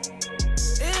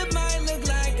 It might look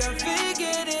like I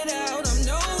figured it out, I'm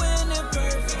nowhere near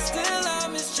perfect, still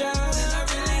I'm his child. And I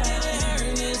really didn't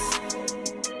earn this,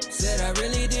 said I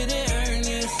really didn't earn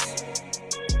this.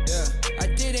 Yeah, I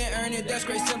didn't earn it, that's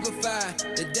great simplified.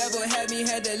 The devil had me,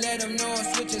 had to let him know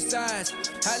I'm switching sides.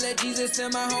 I let Jesus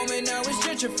in my home and now it's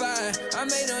gentrified. I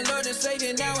made him Lord and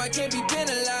Savior, now I can't be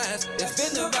penalized. That's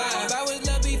been the vibe, I was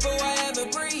loved before I ever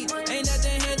breathed. Ain't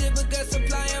nothing handed but God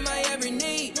supplying my every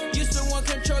need. Used to want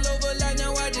control over life,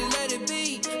 now I just let it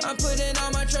be. I'm putting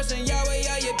all my trust in Yahweh,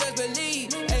 yeah, you best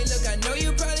believe. Hey, look, I know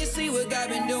you probably see what God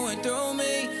been doing through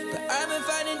me, but I've been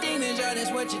fighting demons, y'all,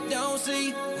 that's what you don't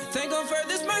see. I thank him for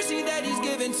this mercy that he's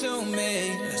given to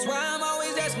me. That's why I'm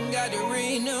always asking God to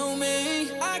renew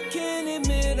me. I can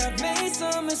admit I've made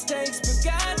some mistakes,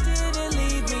 but God didn't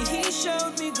leave me, he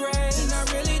showed me grace. And I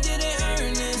really didn't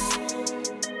earn this,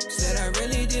 said I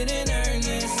really didn't earn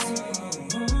this.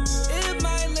 It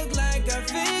might look like I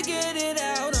figured it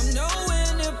out, I'm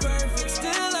nowhere near perfect,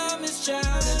 still I'm his child.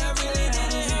 And I really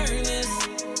didn't earn this,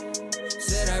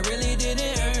 said I really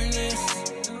didn't earn this.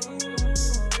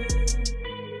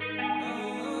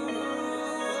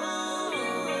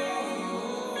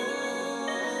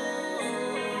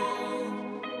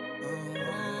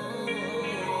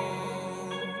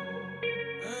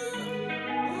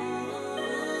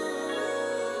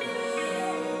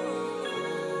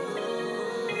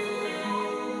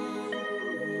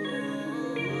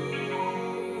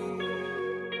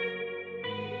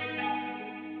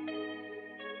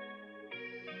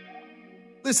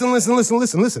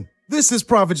 Listen. This is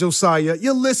Prophet Josiah.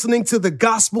 You're listening to The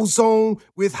Gospel Zone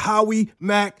with Howie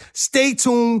Mack. Stay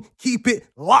tuned. Keep it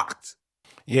locked.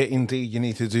 Yeah, indeed, you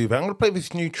need to do that. I'm going to play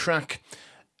this new track,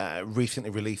 recently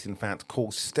released, in fact,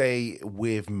 called Stay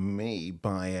With Me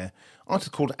by an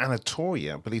artist called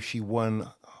Anatolia. I believe she won,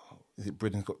 is it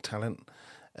Britain's Got Talent?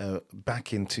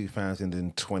 Back in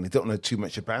 2020. Don't know too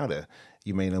much about her.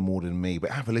 You may know more than me,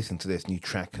 but have a listen to this new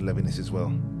track. Loving this as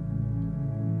well.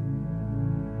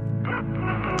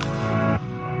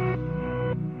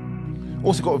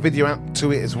 Also got a video out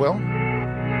to it as well.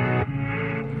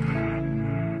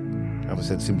 As I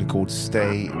said, simply called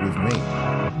Stay With Me.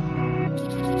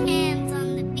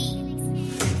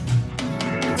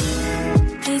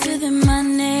 It's within my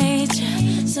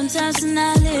nature sometimes to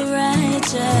not live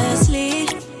righteously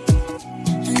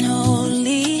and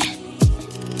holy.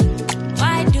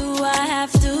 Why do I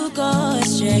have to go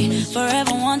astray?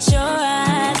 Forever want your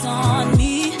eyes on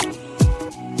me.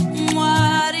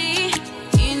 Mwari,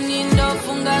 inindo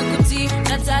funga kuti,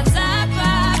 tatata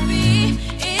papi.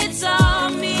 It's all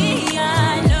me,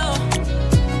 I know.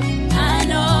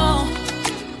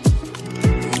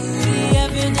 The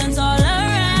evidence all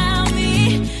around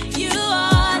me, you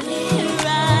are here,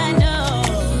 I know.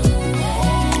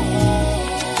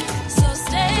 So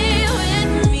stay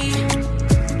with me.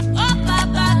 Oh,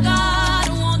 Papa God,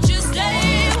 won't you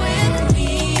stay with me?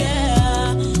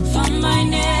 Yeah. For my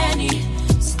nanny,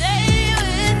 stay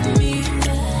with me.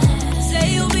 Say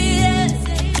you'll be there.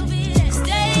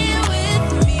 Stay with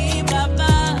me,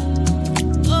 Papa.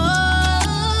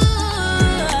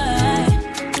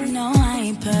 No, I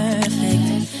ain't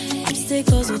perfect.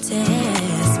 Obstacles will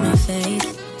test my faith,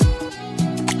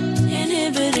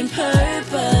 inhibiting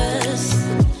purpose.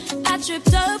 I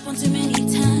tripped up one too many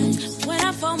times. When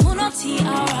I fall, Munoti,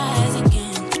 I'll rise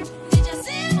again.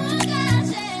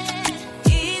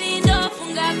 Irindo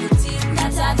fungakuti,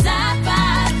 tatata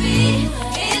papi.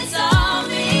 It's all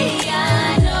me,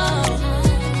 I know.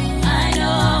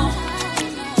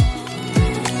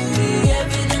 The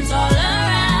evidence all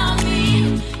around me,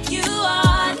 you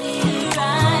are near, I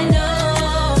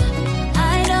know.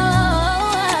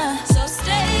 So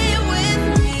stay with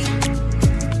me.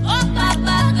 Oh,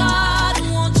 Papa God,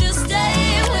 won't you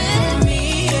stay with me?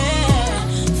 Yeah.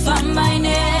 Find my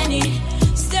nanny,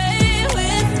 stay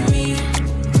with me.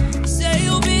 Say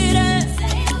you'll be there.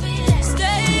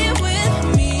 Stay with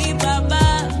me, Papa.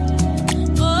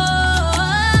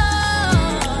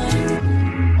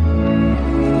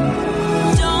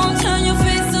 Don't turn your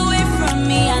face away from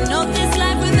me. I know this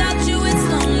life without you, it's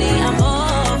lonely. I'm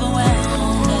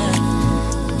overwhelmed.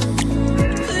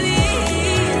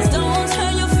 Please don't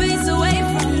turn your face away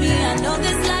from me. I know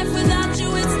this life without you,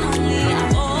 it's lonely.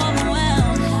 I'm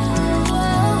overwhelmed.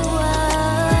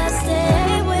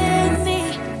 Stay with me.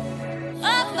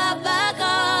 Oh, Papa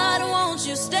God, won't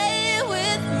you stay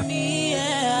with me?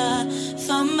 Yeah.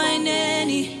 Find my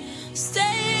nanny,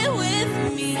 stay with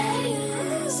me.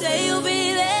 Say you'll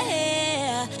be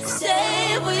there.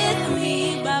 Stay with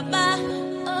me, Baba.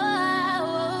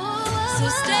 So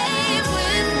stay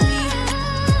with me.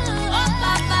 Oh,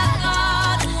 Papa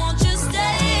God, won't you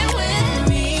stay with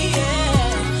me? Yeah.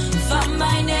 Find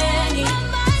my nanny,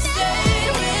 stay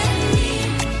with me.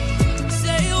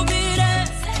 Say you'll be there.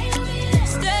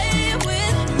 Stay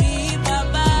with me,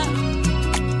 Baba.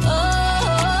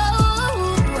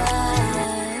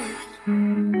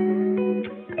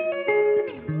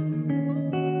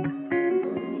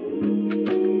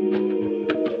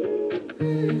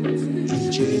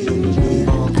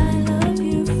 I love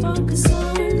you, focus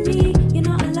on me. You're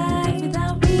not alive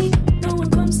without me. No one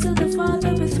comes to the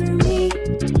Father but through me.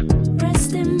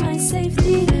 Rest in my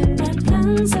safety. My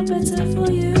plans are better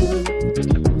for you,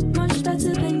 much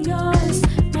better than yours.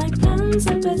 My plans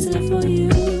are better for you,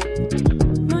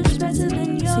 much better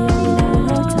than yours. See, I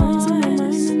know times in my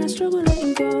mind and I struggle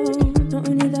letting go. Not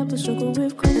only that, but struggle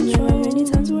with control. There are many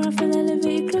times where I feel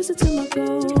elevated closer to my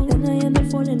goal. Then I end up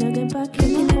falling, I get back in.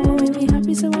 You never made me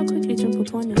happy, so I quickly jump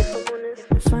upon it.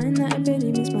 I find that it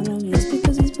barely means my longings,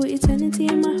 because he's put eternity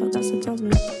in my heart, that's the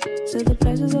problem. So the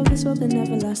pleasures of this world, they're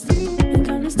never lasting. And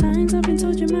countless times I've been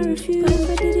told you my refuse. But if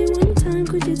I did it one time,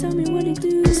 could you tell me what it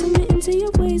do? Submitting to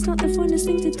your ways, not the funnest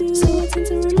thing to do. So I tend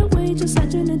to run away, just like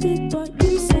Jonah did. But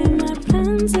you say my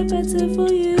plans are better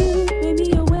for you. Maybe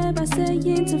you're aware by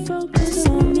saying to focus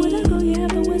on me. When I go, you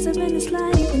have the words of endless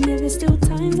life. And yeah, there's still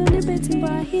times I'm debating,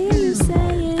 but I hear you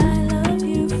saying I love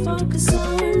you, focus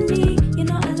on me. You're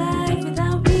not alive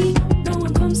without me. No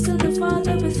one comes to the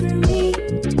Father but through me.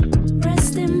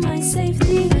 Rest in my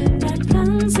safety. My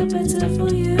plans are better for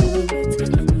you,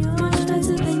 much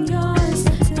better than yours.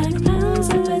 My plans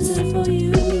are better for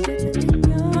you,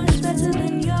 much better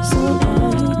than yours. So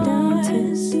are you down to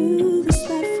do this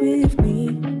life with me?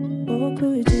 Or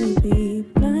could you be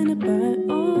blinded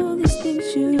by all these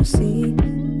things you see?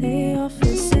 They offer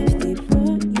safety,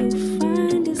 but you'll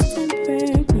find it's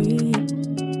temporary.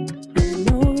 And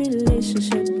no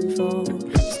relationship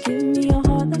involved. Just give me your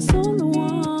heart, that's all I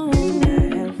want. I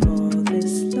have all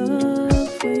this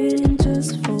love waiting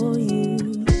just for you.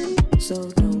 So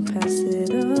don't pass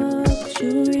it up, 'cause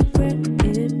you'll regret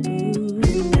it, boo.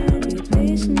 And I'll be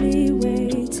patiently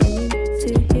waiting to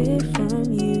hear from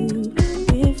you.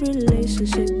 If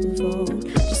relationship involved,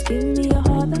 just give me your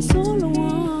heart, that's all I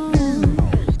want.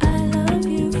 I love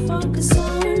you, focus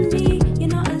on me.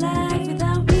 You're not alive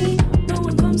without me. No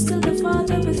one comes to the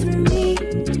Father but through me.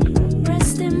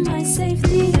 Rest in my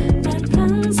safety. My plan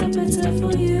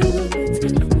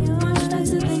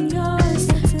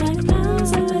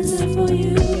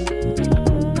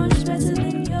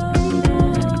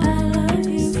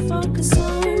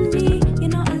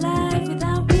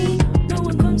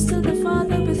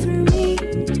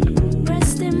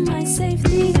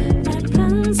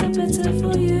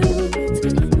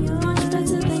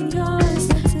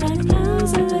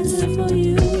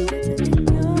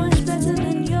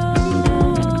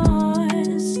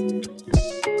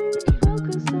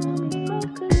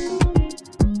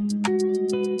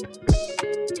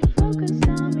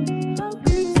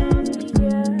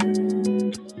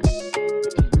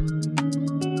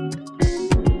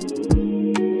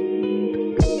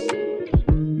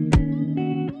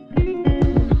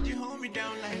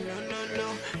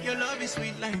is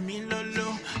sweet like me,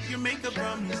 Lolo. You make a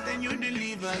promise, then you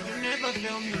deliver. You never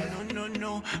fail me, no, no,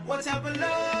 no. What type of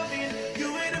loving?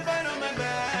 You ain't a fight on my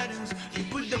battles. You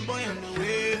put the boy on the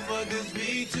way for this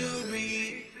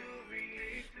victory.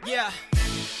 Yeah,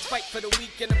 fight for the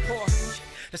weak and the poor.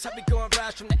 That's how we go and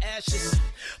rise from the ashes.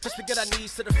 Plus we get our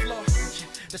knees to the floor.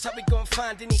 That's how we go and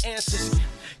find any answers.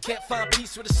 Can't find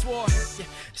peace with a sword. Yeah,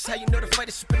 that's how you know the fight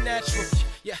is supernatural.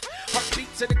 Yeah,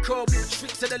 heartbeat to the core, we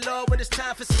retreat to the Lord when it's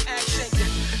time for some action. Yeah,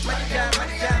 mighty God,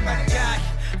 mighty God, mighty God.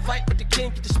 Fight with the king,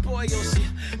 get the spoils. Yeah,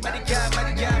 mighty God,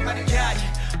 mighty God, mighty God.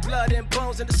 Blood and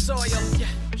bones in the soil. Yeah,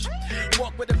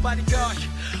 walk with a bodyguard.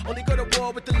 Only go to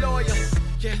war with the lawyer.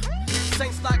 Yeah,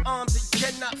 saints like arms that you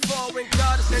cannot fall when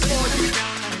God is for you.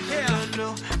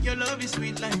 Yeah, your love is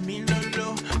sweet like me,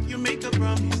 Lolo. You make a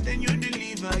promise, then you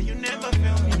deliver. You never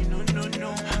fail me, no, no,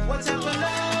 no. What type of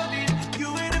loving?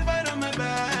 You ain't a fight on my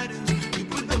battles. You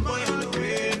put the boy on the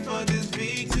way for this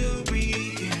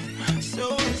victory.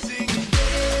 So I'm singing.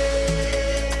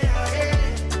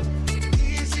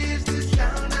 This is the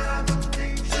sound of a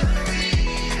victory.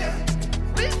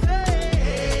 We say.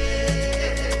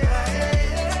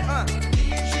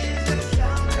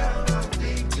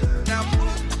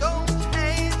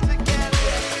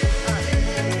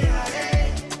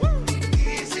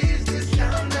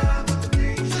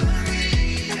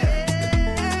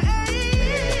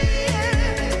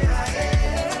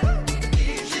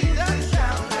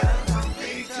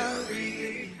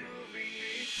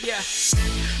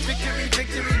 Victory,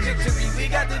 victory, victory, we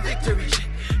got the victory.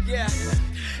 Yeah,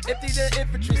 empty the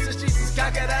infantry since Jesus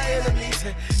conquered our enemies.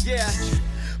 Yeah,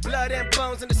 blood and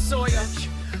bones in the soil.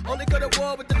 Only go to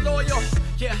war with the loyal.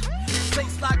 Yeah,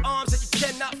 saints like arms that you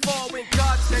cannot fall when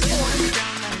God is for you.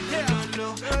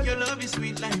 Yeah, your love is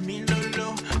sweet like me,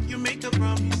 Lolo. You make a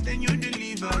promise, then you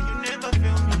deliver. You never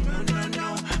fail me, no, no,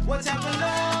 no. What type of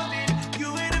loving?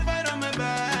 You ain't a fight on my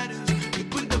battles. You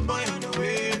put the boy on the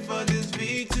way for this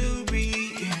victory.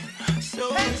 So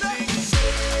I'm singing.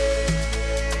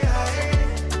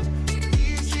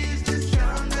 This is the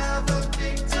sound of a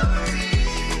victory.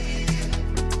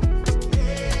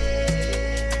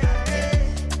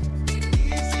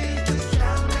 This is the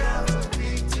sound of a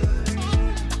victory.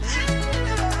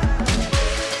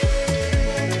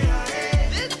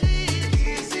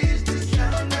 This is the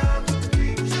sound of a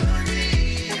victory.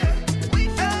 We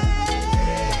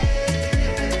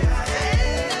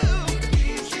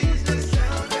This is the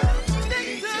sound of a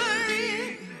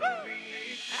victory.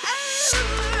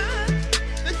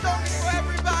 This song is for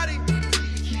everybody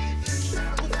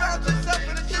who found yourself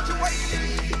in a situation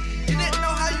you didn't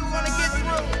know how you were gonna get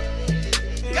through.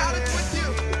 God is with you.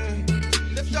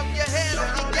 Lift up your head on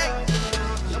your gate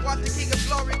and watch the King of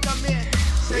Glory come in.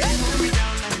 Say you put me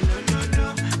down like no, no, no.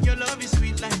 Your love is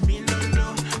sweet like me, no,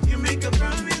 no. You make a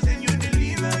promise and you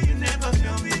deliver. You never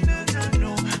fail me, no, no,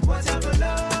 no. What type of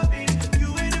loving? You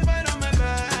ain't a fight on my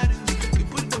battles. You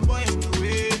put the boy on the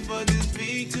way for this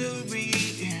victory.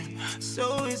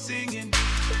 So we're singing.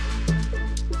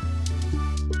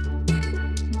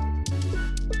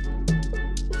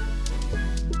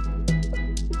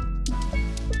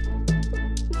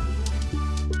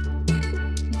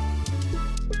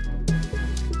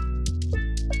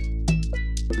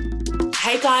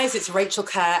 Hey guys, it's Rachel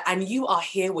Kerr, and you are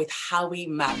here with Howie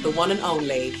Mack, the one and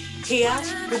only, here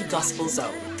with Gospel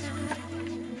Zone.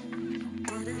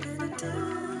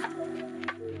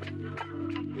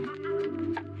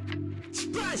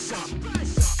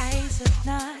 Eyes have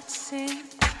not seen,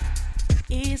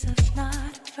 ears have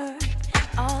not heard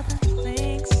all the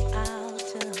things I'll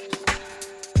do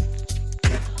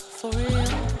for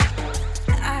real.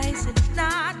 Eyes have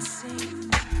not seen,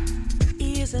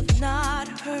 ears have not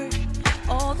heard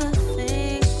all the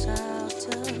things I'll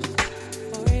do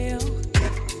for real.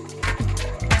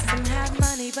 Some have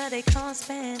money, but they can't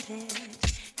spend it.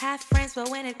 Have friends, but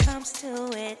when it comes to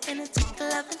it, in a twinkle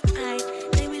of an eye,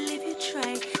 they will leave you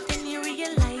try. Then you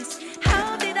realize,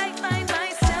 how did I find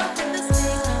myself in this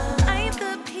thing? I'm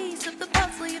the piece of the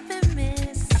puzzle you've been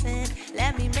missing.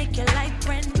 Let me make your life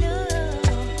brand new.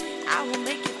 I will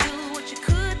make you do what you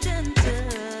couldn't do.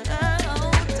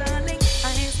 Oh, darling,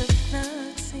 eyes have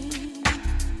not seen,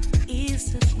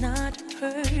 ears have not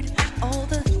heard all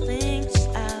the things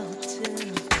I'll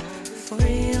do for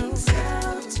real.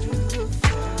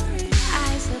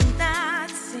 Eyes have not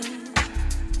seen,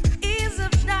 ears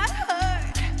have not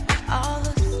heard all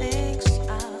the things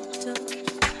I'll do.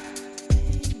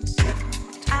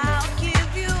 I'll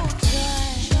give you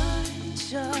joy,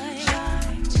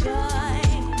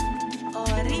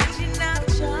 original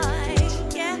joy,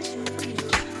 yeah.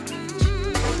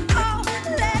 Oh,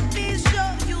 let me show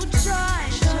you joy.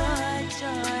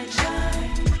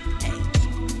 Hey,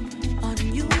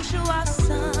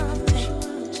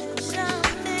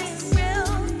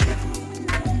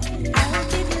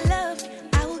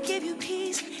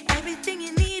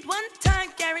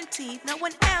 reality. No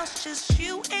one else, just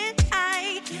you and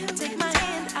I. Take my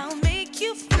hand, I'll make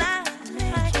you fly.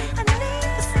 I need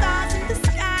the stars in the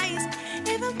skies.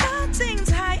 Even mountains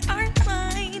high are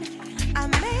mine. I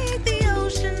made the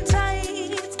ocean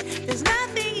tight. There's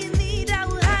nothing you need, I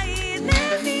will hide.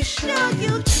 Let me show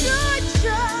you joy,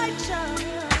 joy, joy.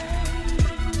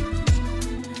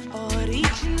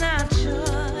 Original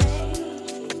joy.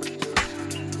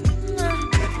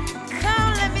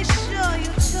 Come, let me show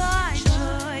you joy,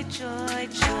 joy, joy,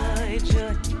 joy,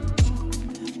 joy.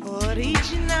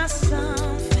 Original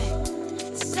something,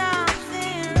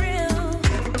 something real.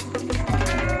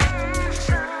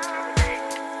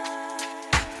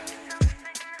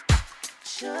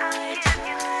 Joy,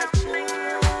 joy, joy.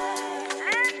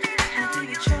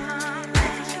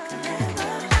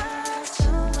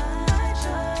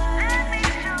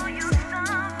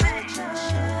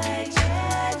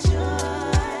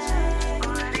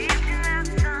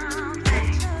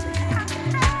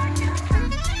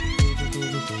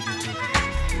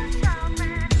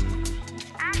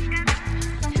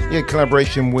 Yeah,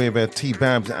 collaboration with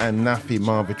T-Babs and Nafi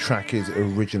Marva. Track is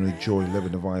Original Joy.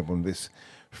 Loving the vibe on this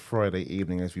Friday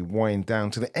evening as we wind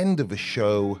down to the end of the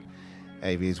show.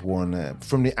 Here's one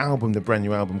from the album, the brand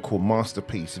new album called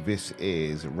Masterpiece. This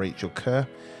is Rachel Kerr.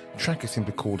 The track is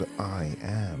simply called I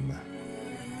Am.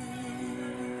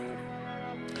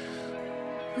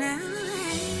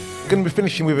 Going to be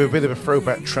finishing with a bit of a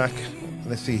throwback track.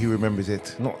 Let's see who remembers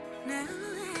it. Not a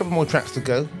couple more tracks to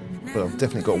go, but I've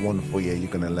definitely got one for you.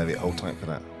 You're going to love it. Hold tight for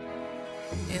that.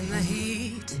 In the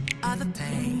heat of the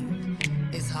pain,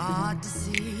 it's hard to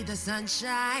see the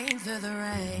sunshine through the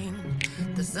rain.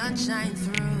 The sunshine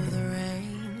through the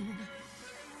rain.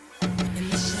 In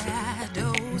the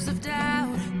shadows of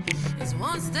doubt, it's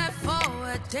one step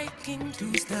forward, taking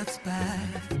two steps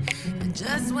back. And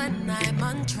just when I'm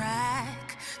on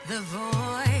track, the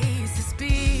voices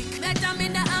speak. They tell me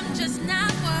that I'm just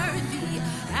not worthy.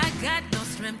 I got no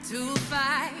strength to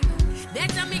fight. They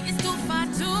tell me it's too far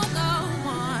to go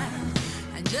on.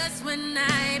 And just when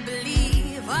I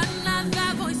believe,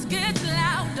 another voice gets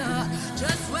louder.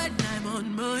 Just when I'm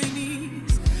on my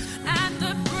knees, at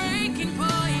the breaking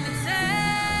point, it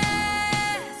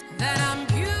says that I'm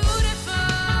beautiful.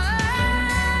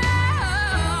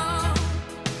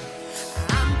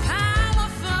 I'm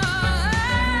powerful.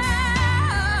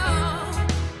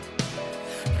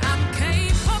 I'm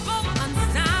capable,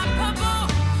 unstoppable.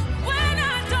 When I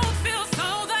don't feel so,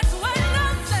 that's when I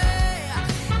say,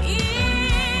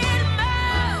 it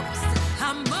most,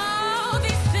 I'm all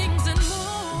these things and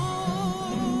more.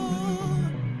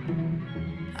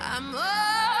 I'm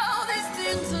all these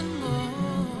things and more.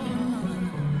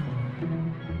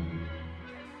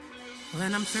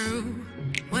 When I'm through,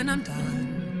 when I'm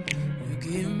done, you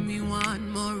give me one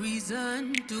more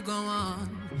reason to go on,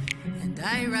 and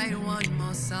I write one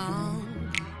more song.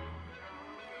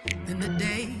 Then the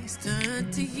days turn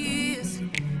to years,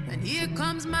 and here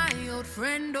comes my old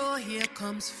friend, or here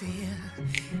comes fear,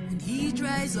 and he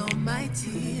dries all my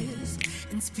tears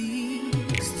and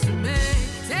speaks to me,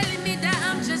 telling me that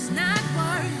I'm just not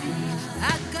worthy.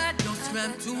 I got no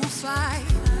strength to fight,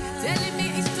 telling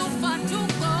me it's too far to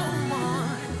go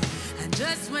on. And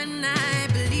just when I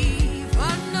believe,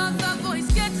 another voice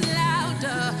gets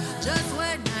louder. Just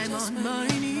when I'm on my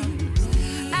knees,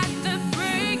 at the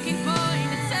breaking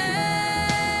point, it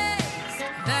says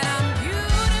that I'm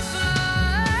beautiful.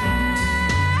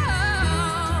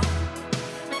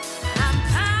 I'm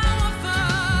powerful.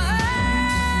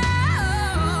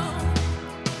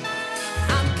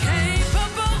 I'm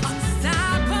capable,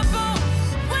 unstoppable.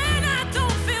 When I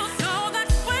don't feel so,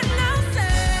 that's when I'll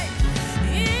say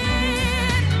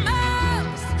it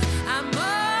most. I'm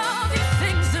all these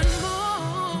things and more.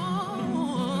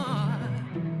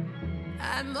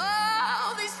 I'm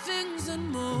all these things and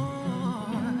more.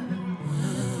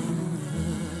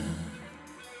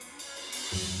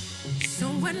 So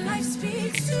when life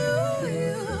speaks to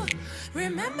you,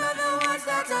 remember the words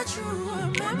that are true.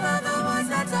 Remember the words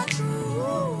that are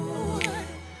true.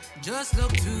 Just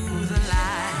look to the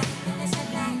light.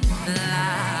 The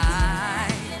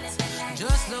light.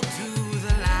 Just look to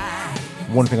the light.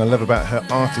 One thing I love about her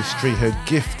artistry, her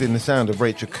gift in the sound of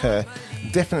Rachel Kerr.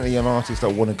 Definitely an artist I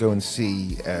want to go and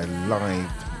see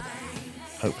live.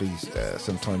 Hopefully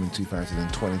sometime in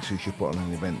 2022 she'll put on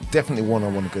an event. Definitely one I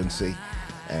want to go and see.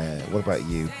 What about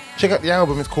you? Check out the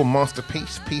album. It's called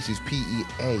Masterpiece. Peace is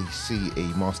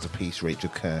P-E-A-C-E. Masterpiece, Rachel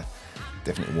Kerr.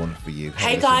 Definitely one for you.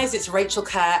 Hey guys, it's Rachel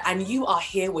Kerr, and you are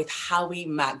here with Howie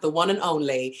Mack, the one and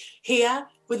only, here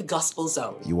with Gospel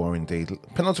Zone. You are indeed.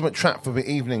 Penultimate track for the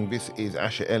evening. This is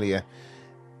Asha Elia,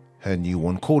 her new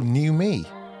one called New Me.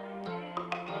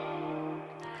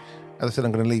 As I said,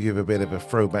 I'm going to leave you with a bit of a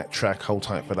throwback track. Hold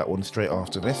tight for that one straight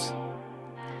after this.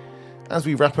 As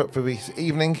we wrap up for this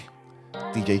evening,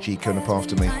 DJ G coming up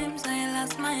after me. Times I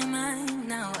lost my mind,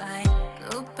 now I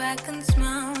look back and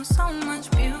smile. So much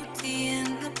beauty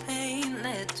in the pain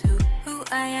led to who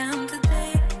I am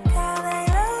today. God, I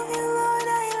love you, Lord,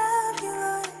 I love you,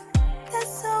 Lord. There's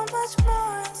so much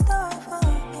more in store for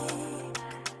me.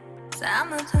 So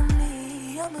I'ma do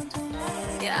me, yeah,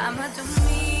 I'ma do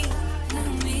me, do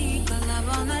me. The love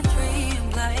on that tree,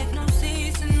 like no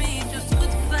seeds in me, just good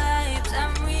vibes.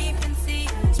 I'm reaping seed,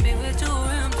 spiritual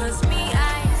realm, trust me,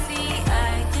 I see,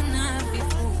 I cannot be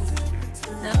fooled.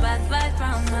 The bad vibes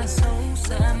from my soul,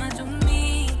 so I'ma do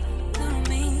me,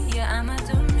 yeah, I'ma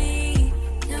do me,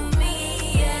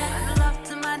 yeah. Love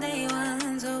to my day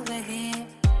ones over here,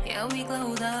 yeah, we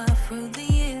glowed up through the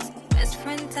years. Best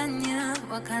friend Tanya,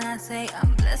 what can I say?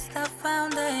 I'm blessed I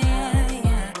found her,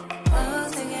 yeah.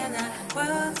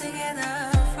 World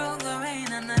together, through the rain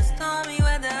and the stormy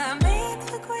weather. Made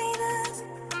for greatness,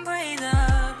 I'm prayed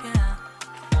up, yeah.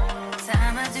 So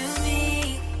I'ma do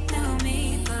me, the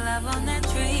love on that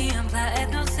tree. I'm planted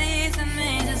no seeds in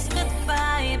me, just good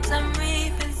vibes. I'm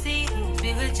reaping seed,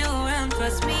 spiritual realm,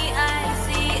 trust me, I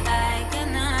see, I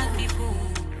cannot be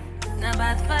fooled. Now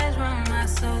bad vibes from my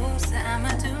soul, so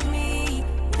I'ma do me,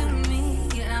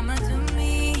 yeah, I'ma do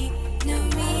me, yeah.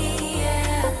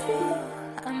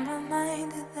 I'm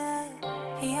reminded that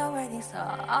he already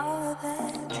saw all of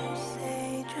that. True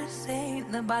say,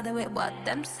 the bother with what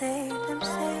them say.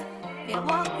 They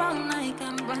walk around like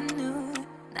I'm brand new,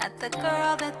 not the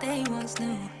girl that they once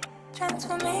knew.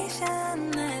 Transformation,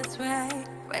 that's right.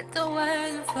 Read the word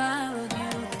and followed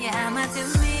you. Yeah, I'ma do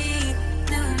me,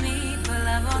 put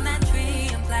love on that tree.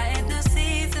 I'm planting the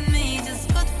seeds in me, just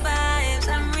good vibes.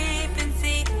 I'm reaping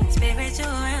seed, spiritual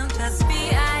realm, trust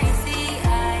me, I see,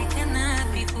 I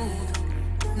cannot be fooled.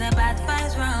 The bad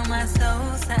vibes from my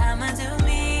soul, so I'ma do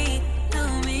me,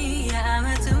 yeah,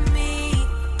 I'ma do me,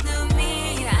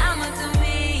 yeah, I'ma do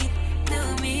me,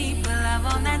 put love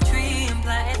on that tree. I'm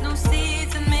planting no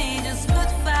seeds in me, just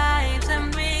good vibes.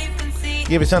 I'm reaping seed.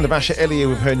 Give it sound of Asha Elliott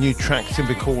with her new track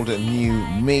simply called New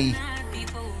Me.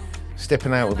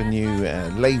 Stepping out with a new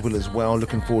label as well.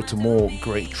 Looking forward to more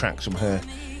great tracks from her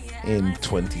in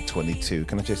 2022.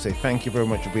 Can I just say thank you very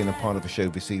much for being a part of the show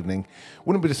this evening.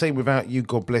 Wouldn't be the same without you.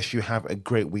 God bless you. Have a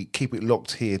great week. Keep it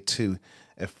locked here to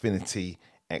Affinity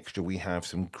Extra. We have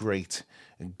some great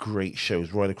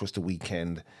shows right across the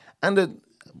weekend. And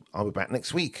I'll be back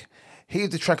next week. Here's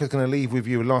the track that's going to leave with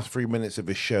you the last 3 minutes of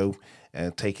the show,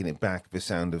 taking it back, the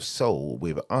sound of soul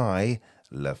with I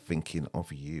Love Thinking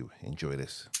of You. Enjoy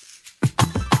this.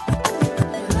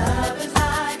 Love is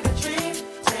like a dream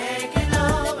taking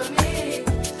over me,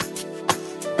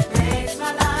 makes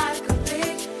my life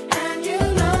complete, and you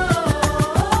know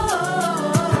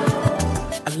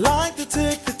I like to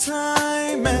take the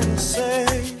time and say,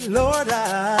 Lord,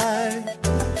 I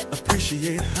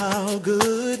appreciate how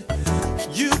good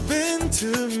you've been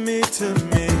to me.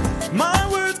 My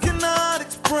words cannot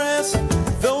express,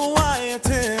 though I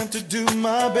attempt to do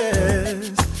my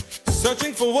best.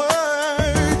 Searching for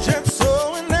words, yet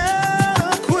so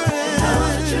inadequate. I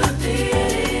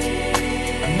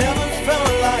never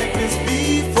felt like this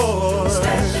before.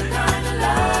 Special kind of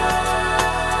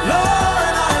love.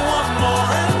 Lord, I want more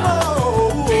and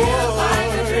more. Feels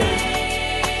like a dream.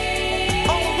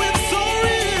 Oh, it's so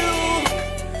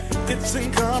real. It's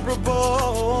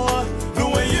incomparable. The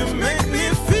way you make me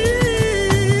feel.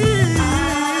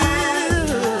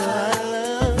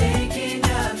 Thinking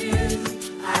of you,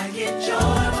 I get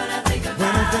joy when I think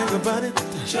about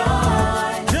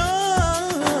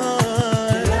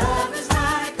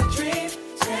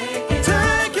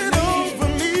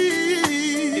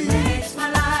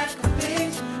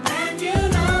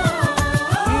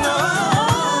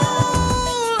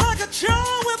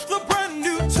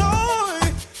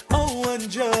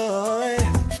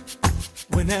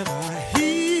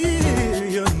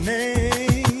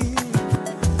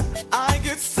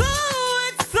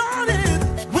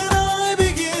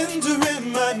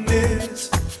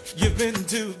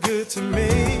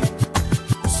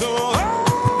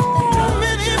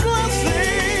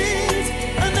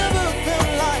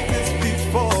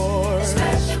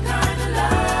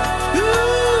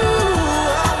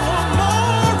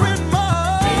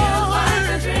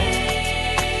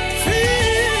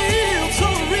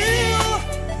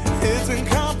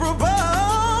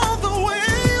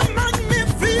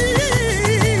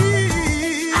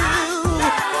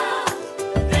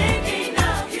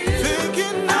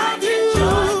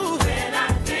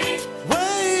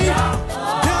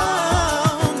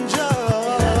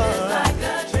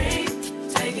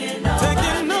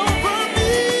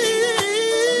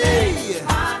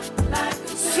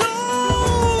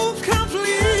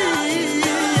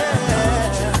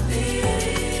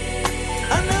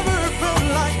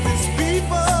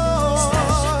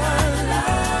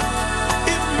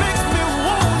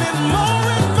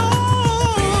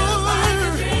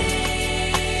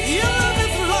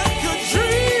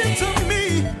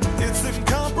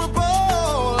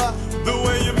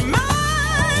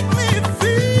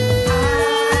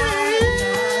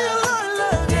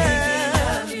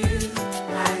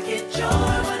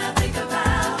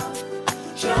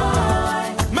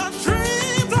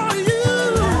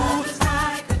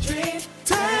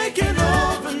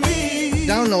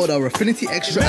our Affinity Extra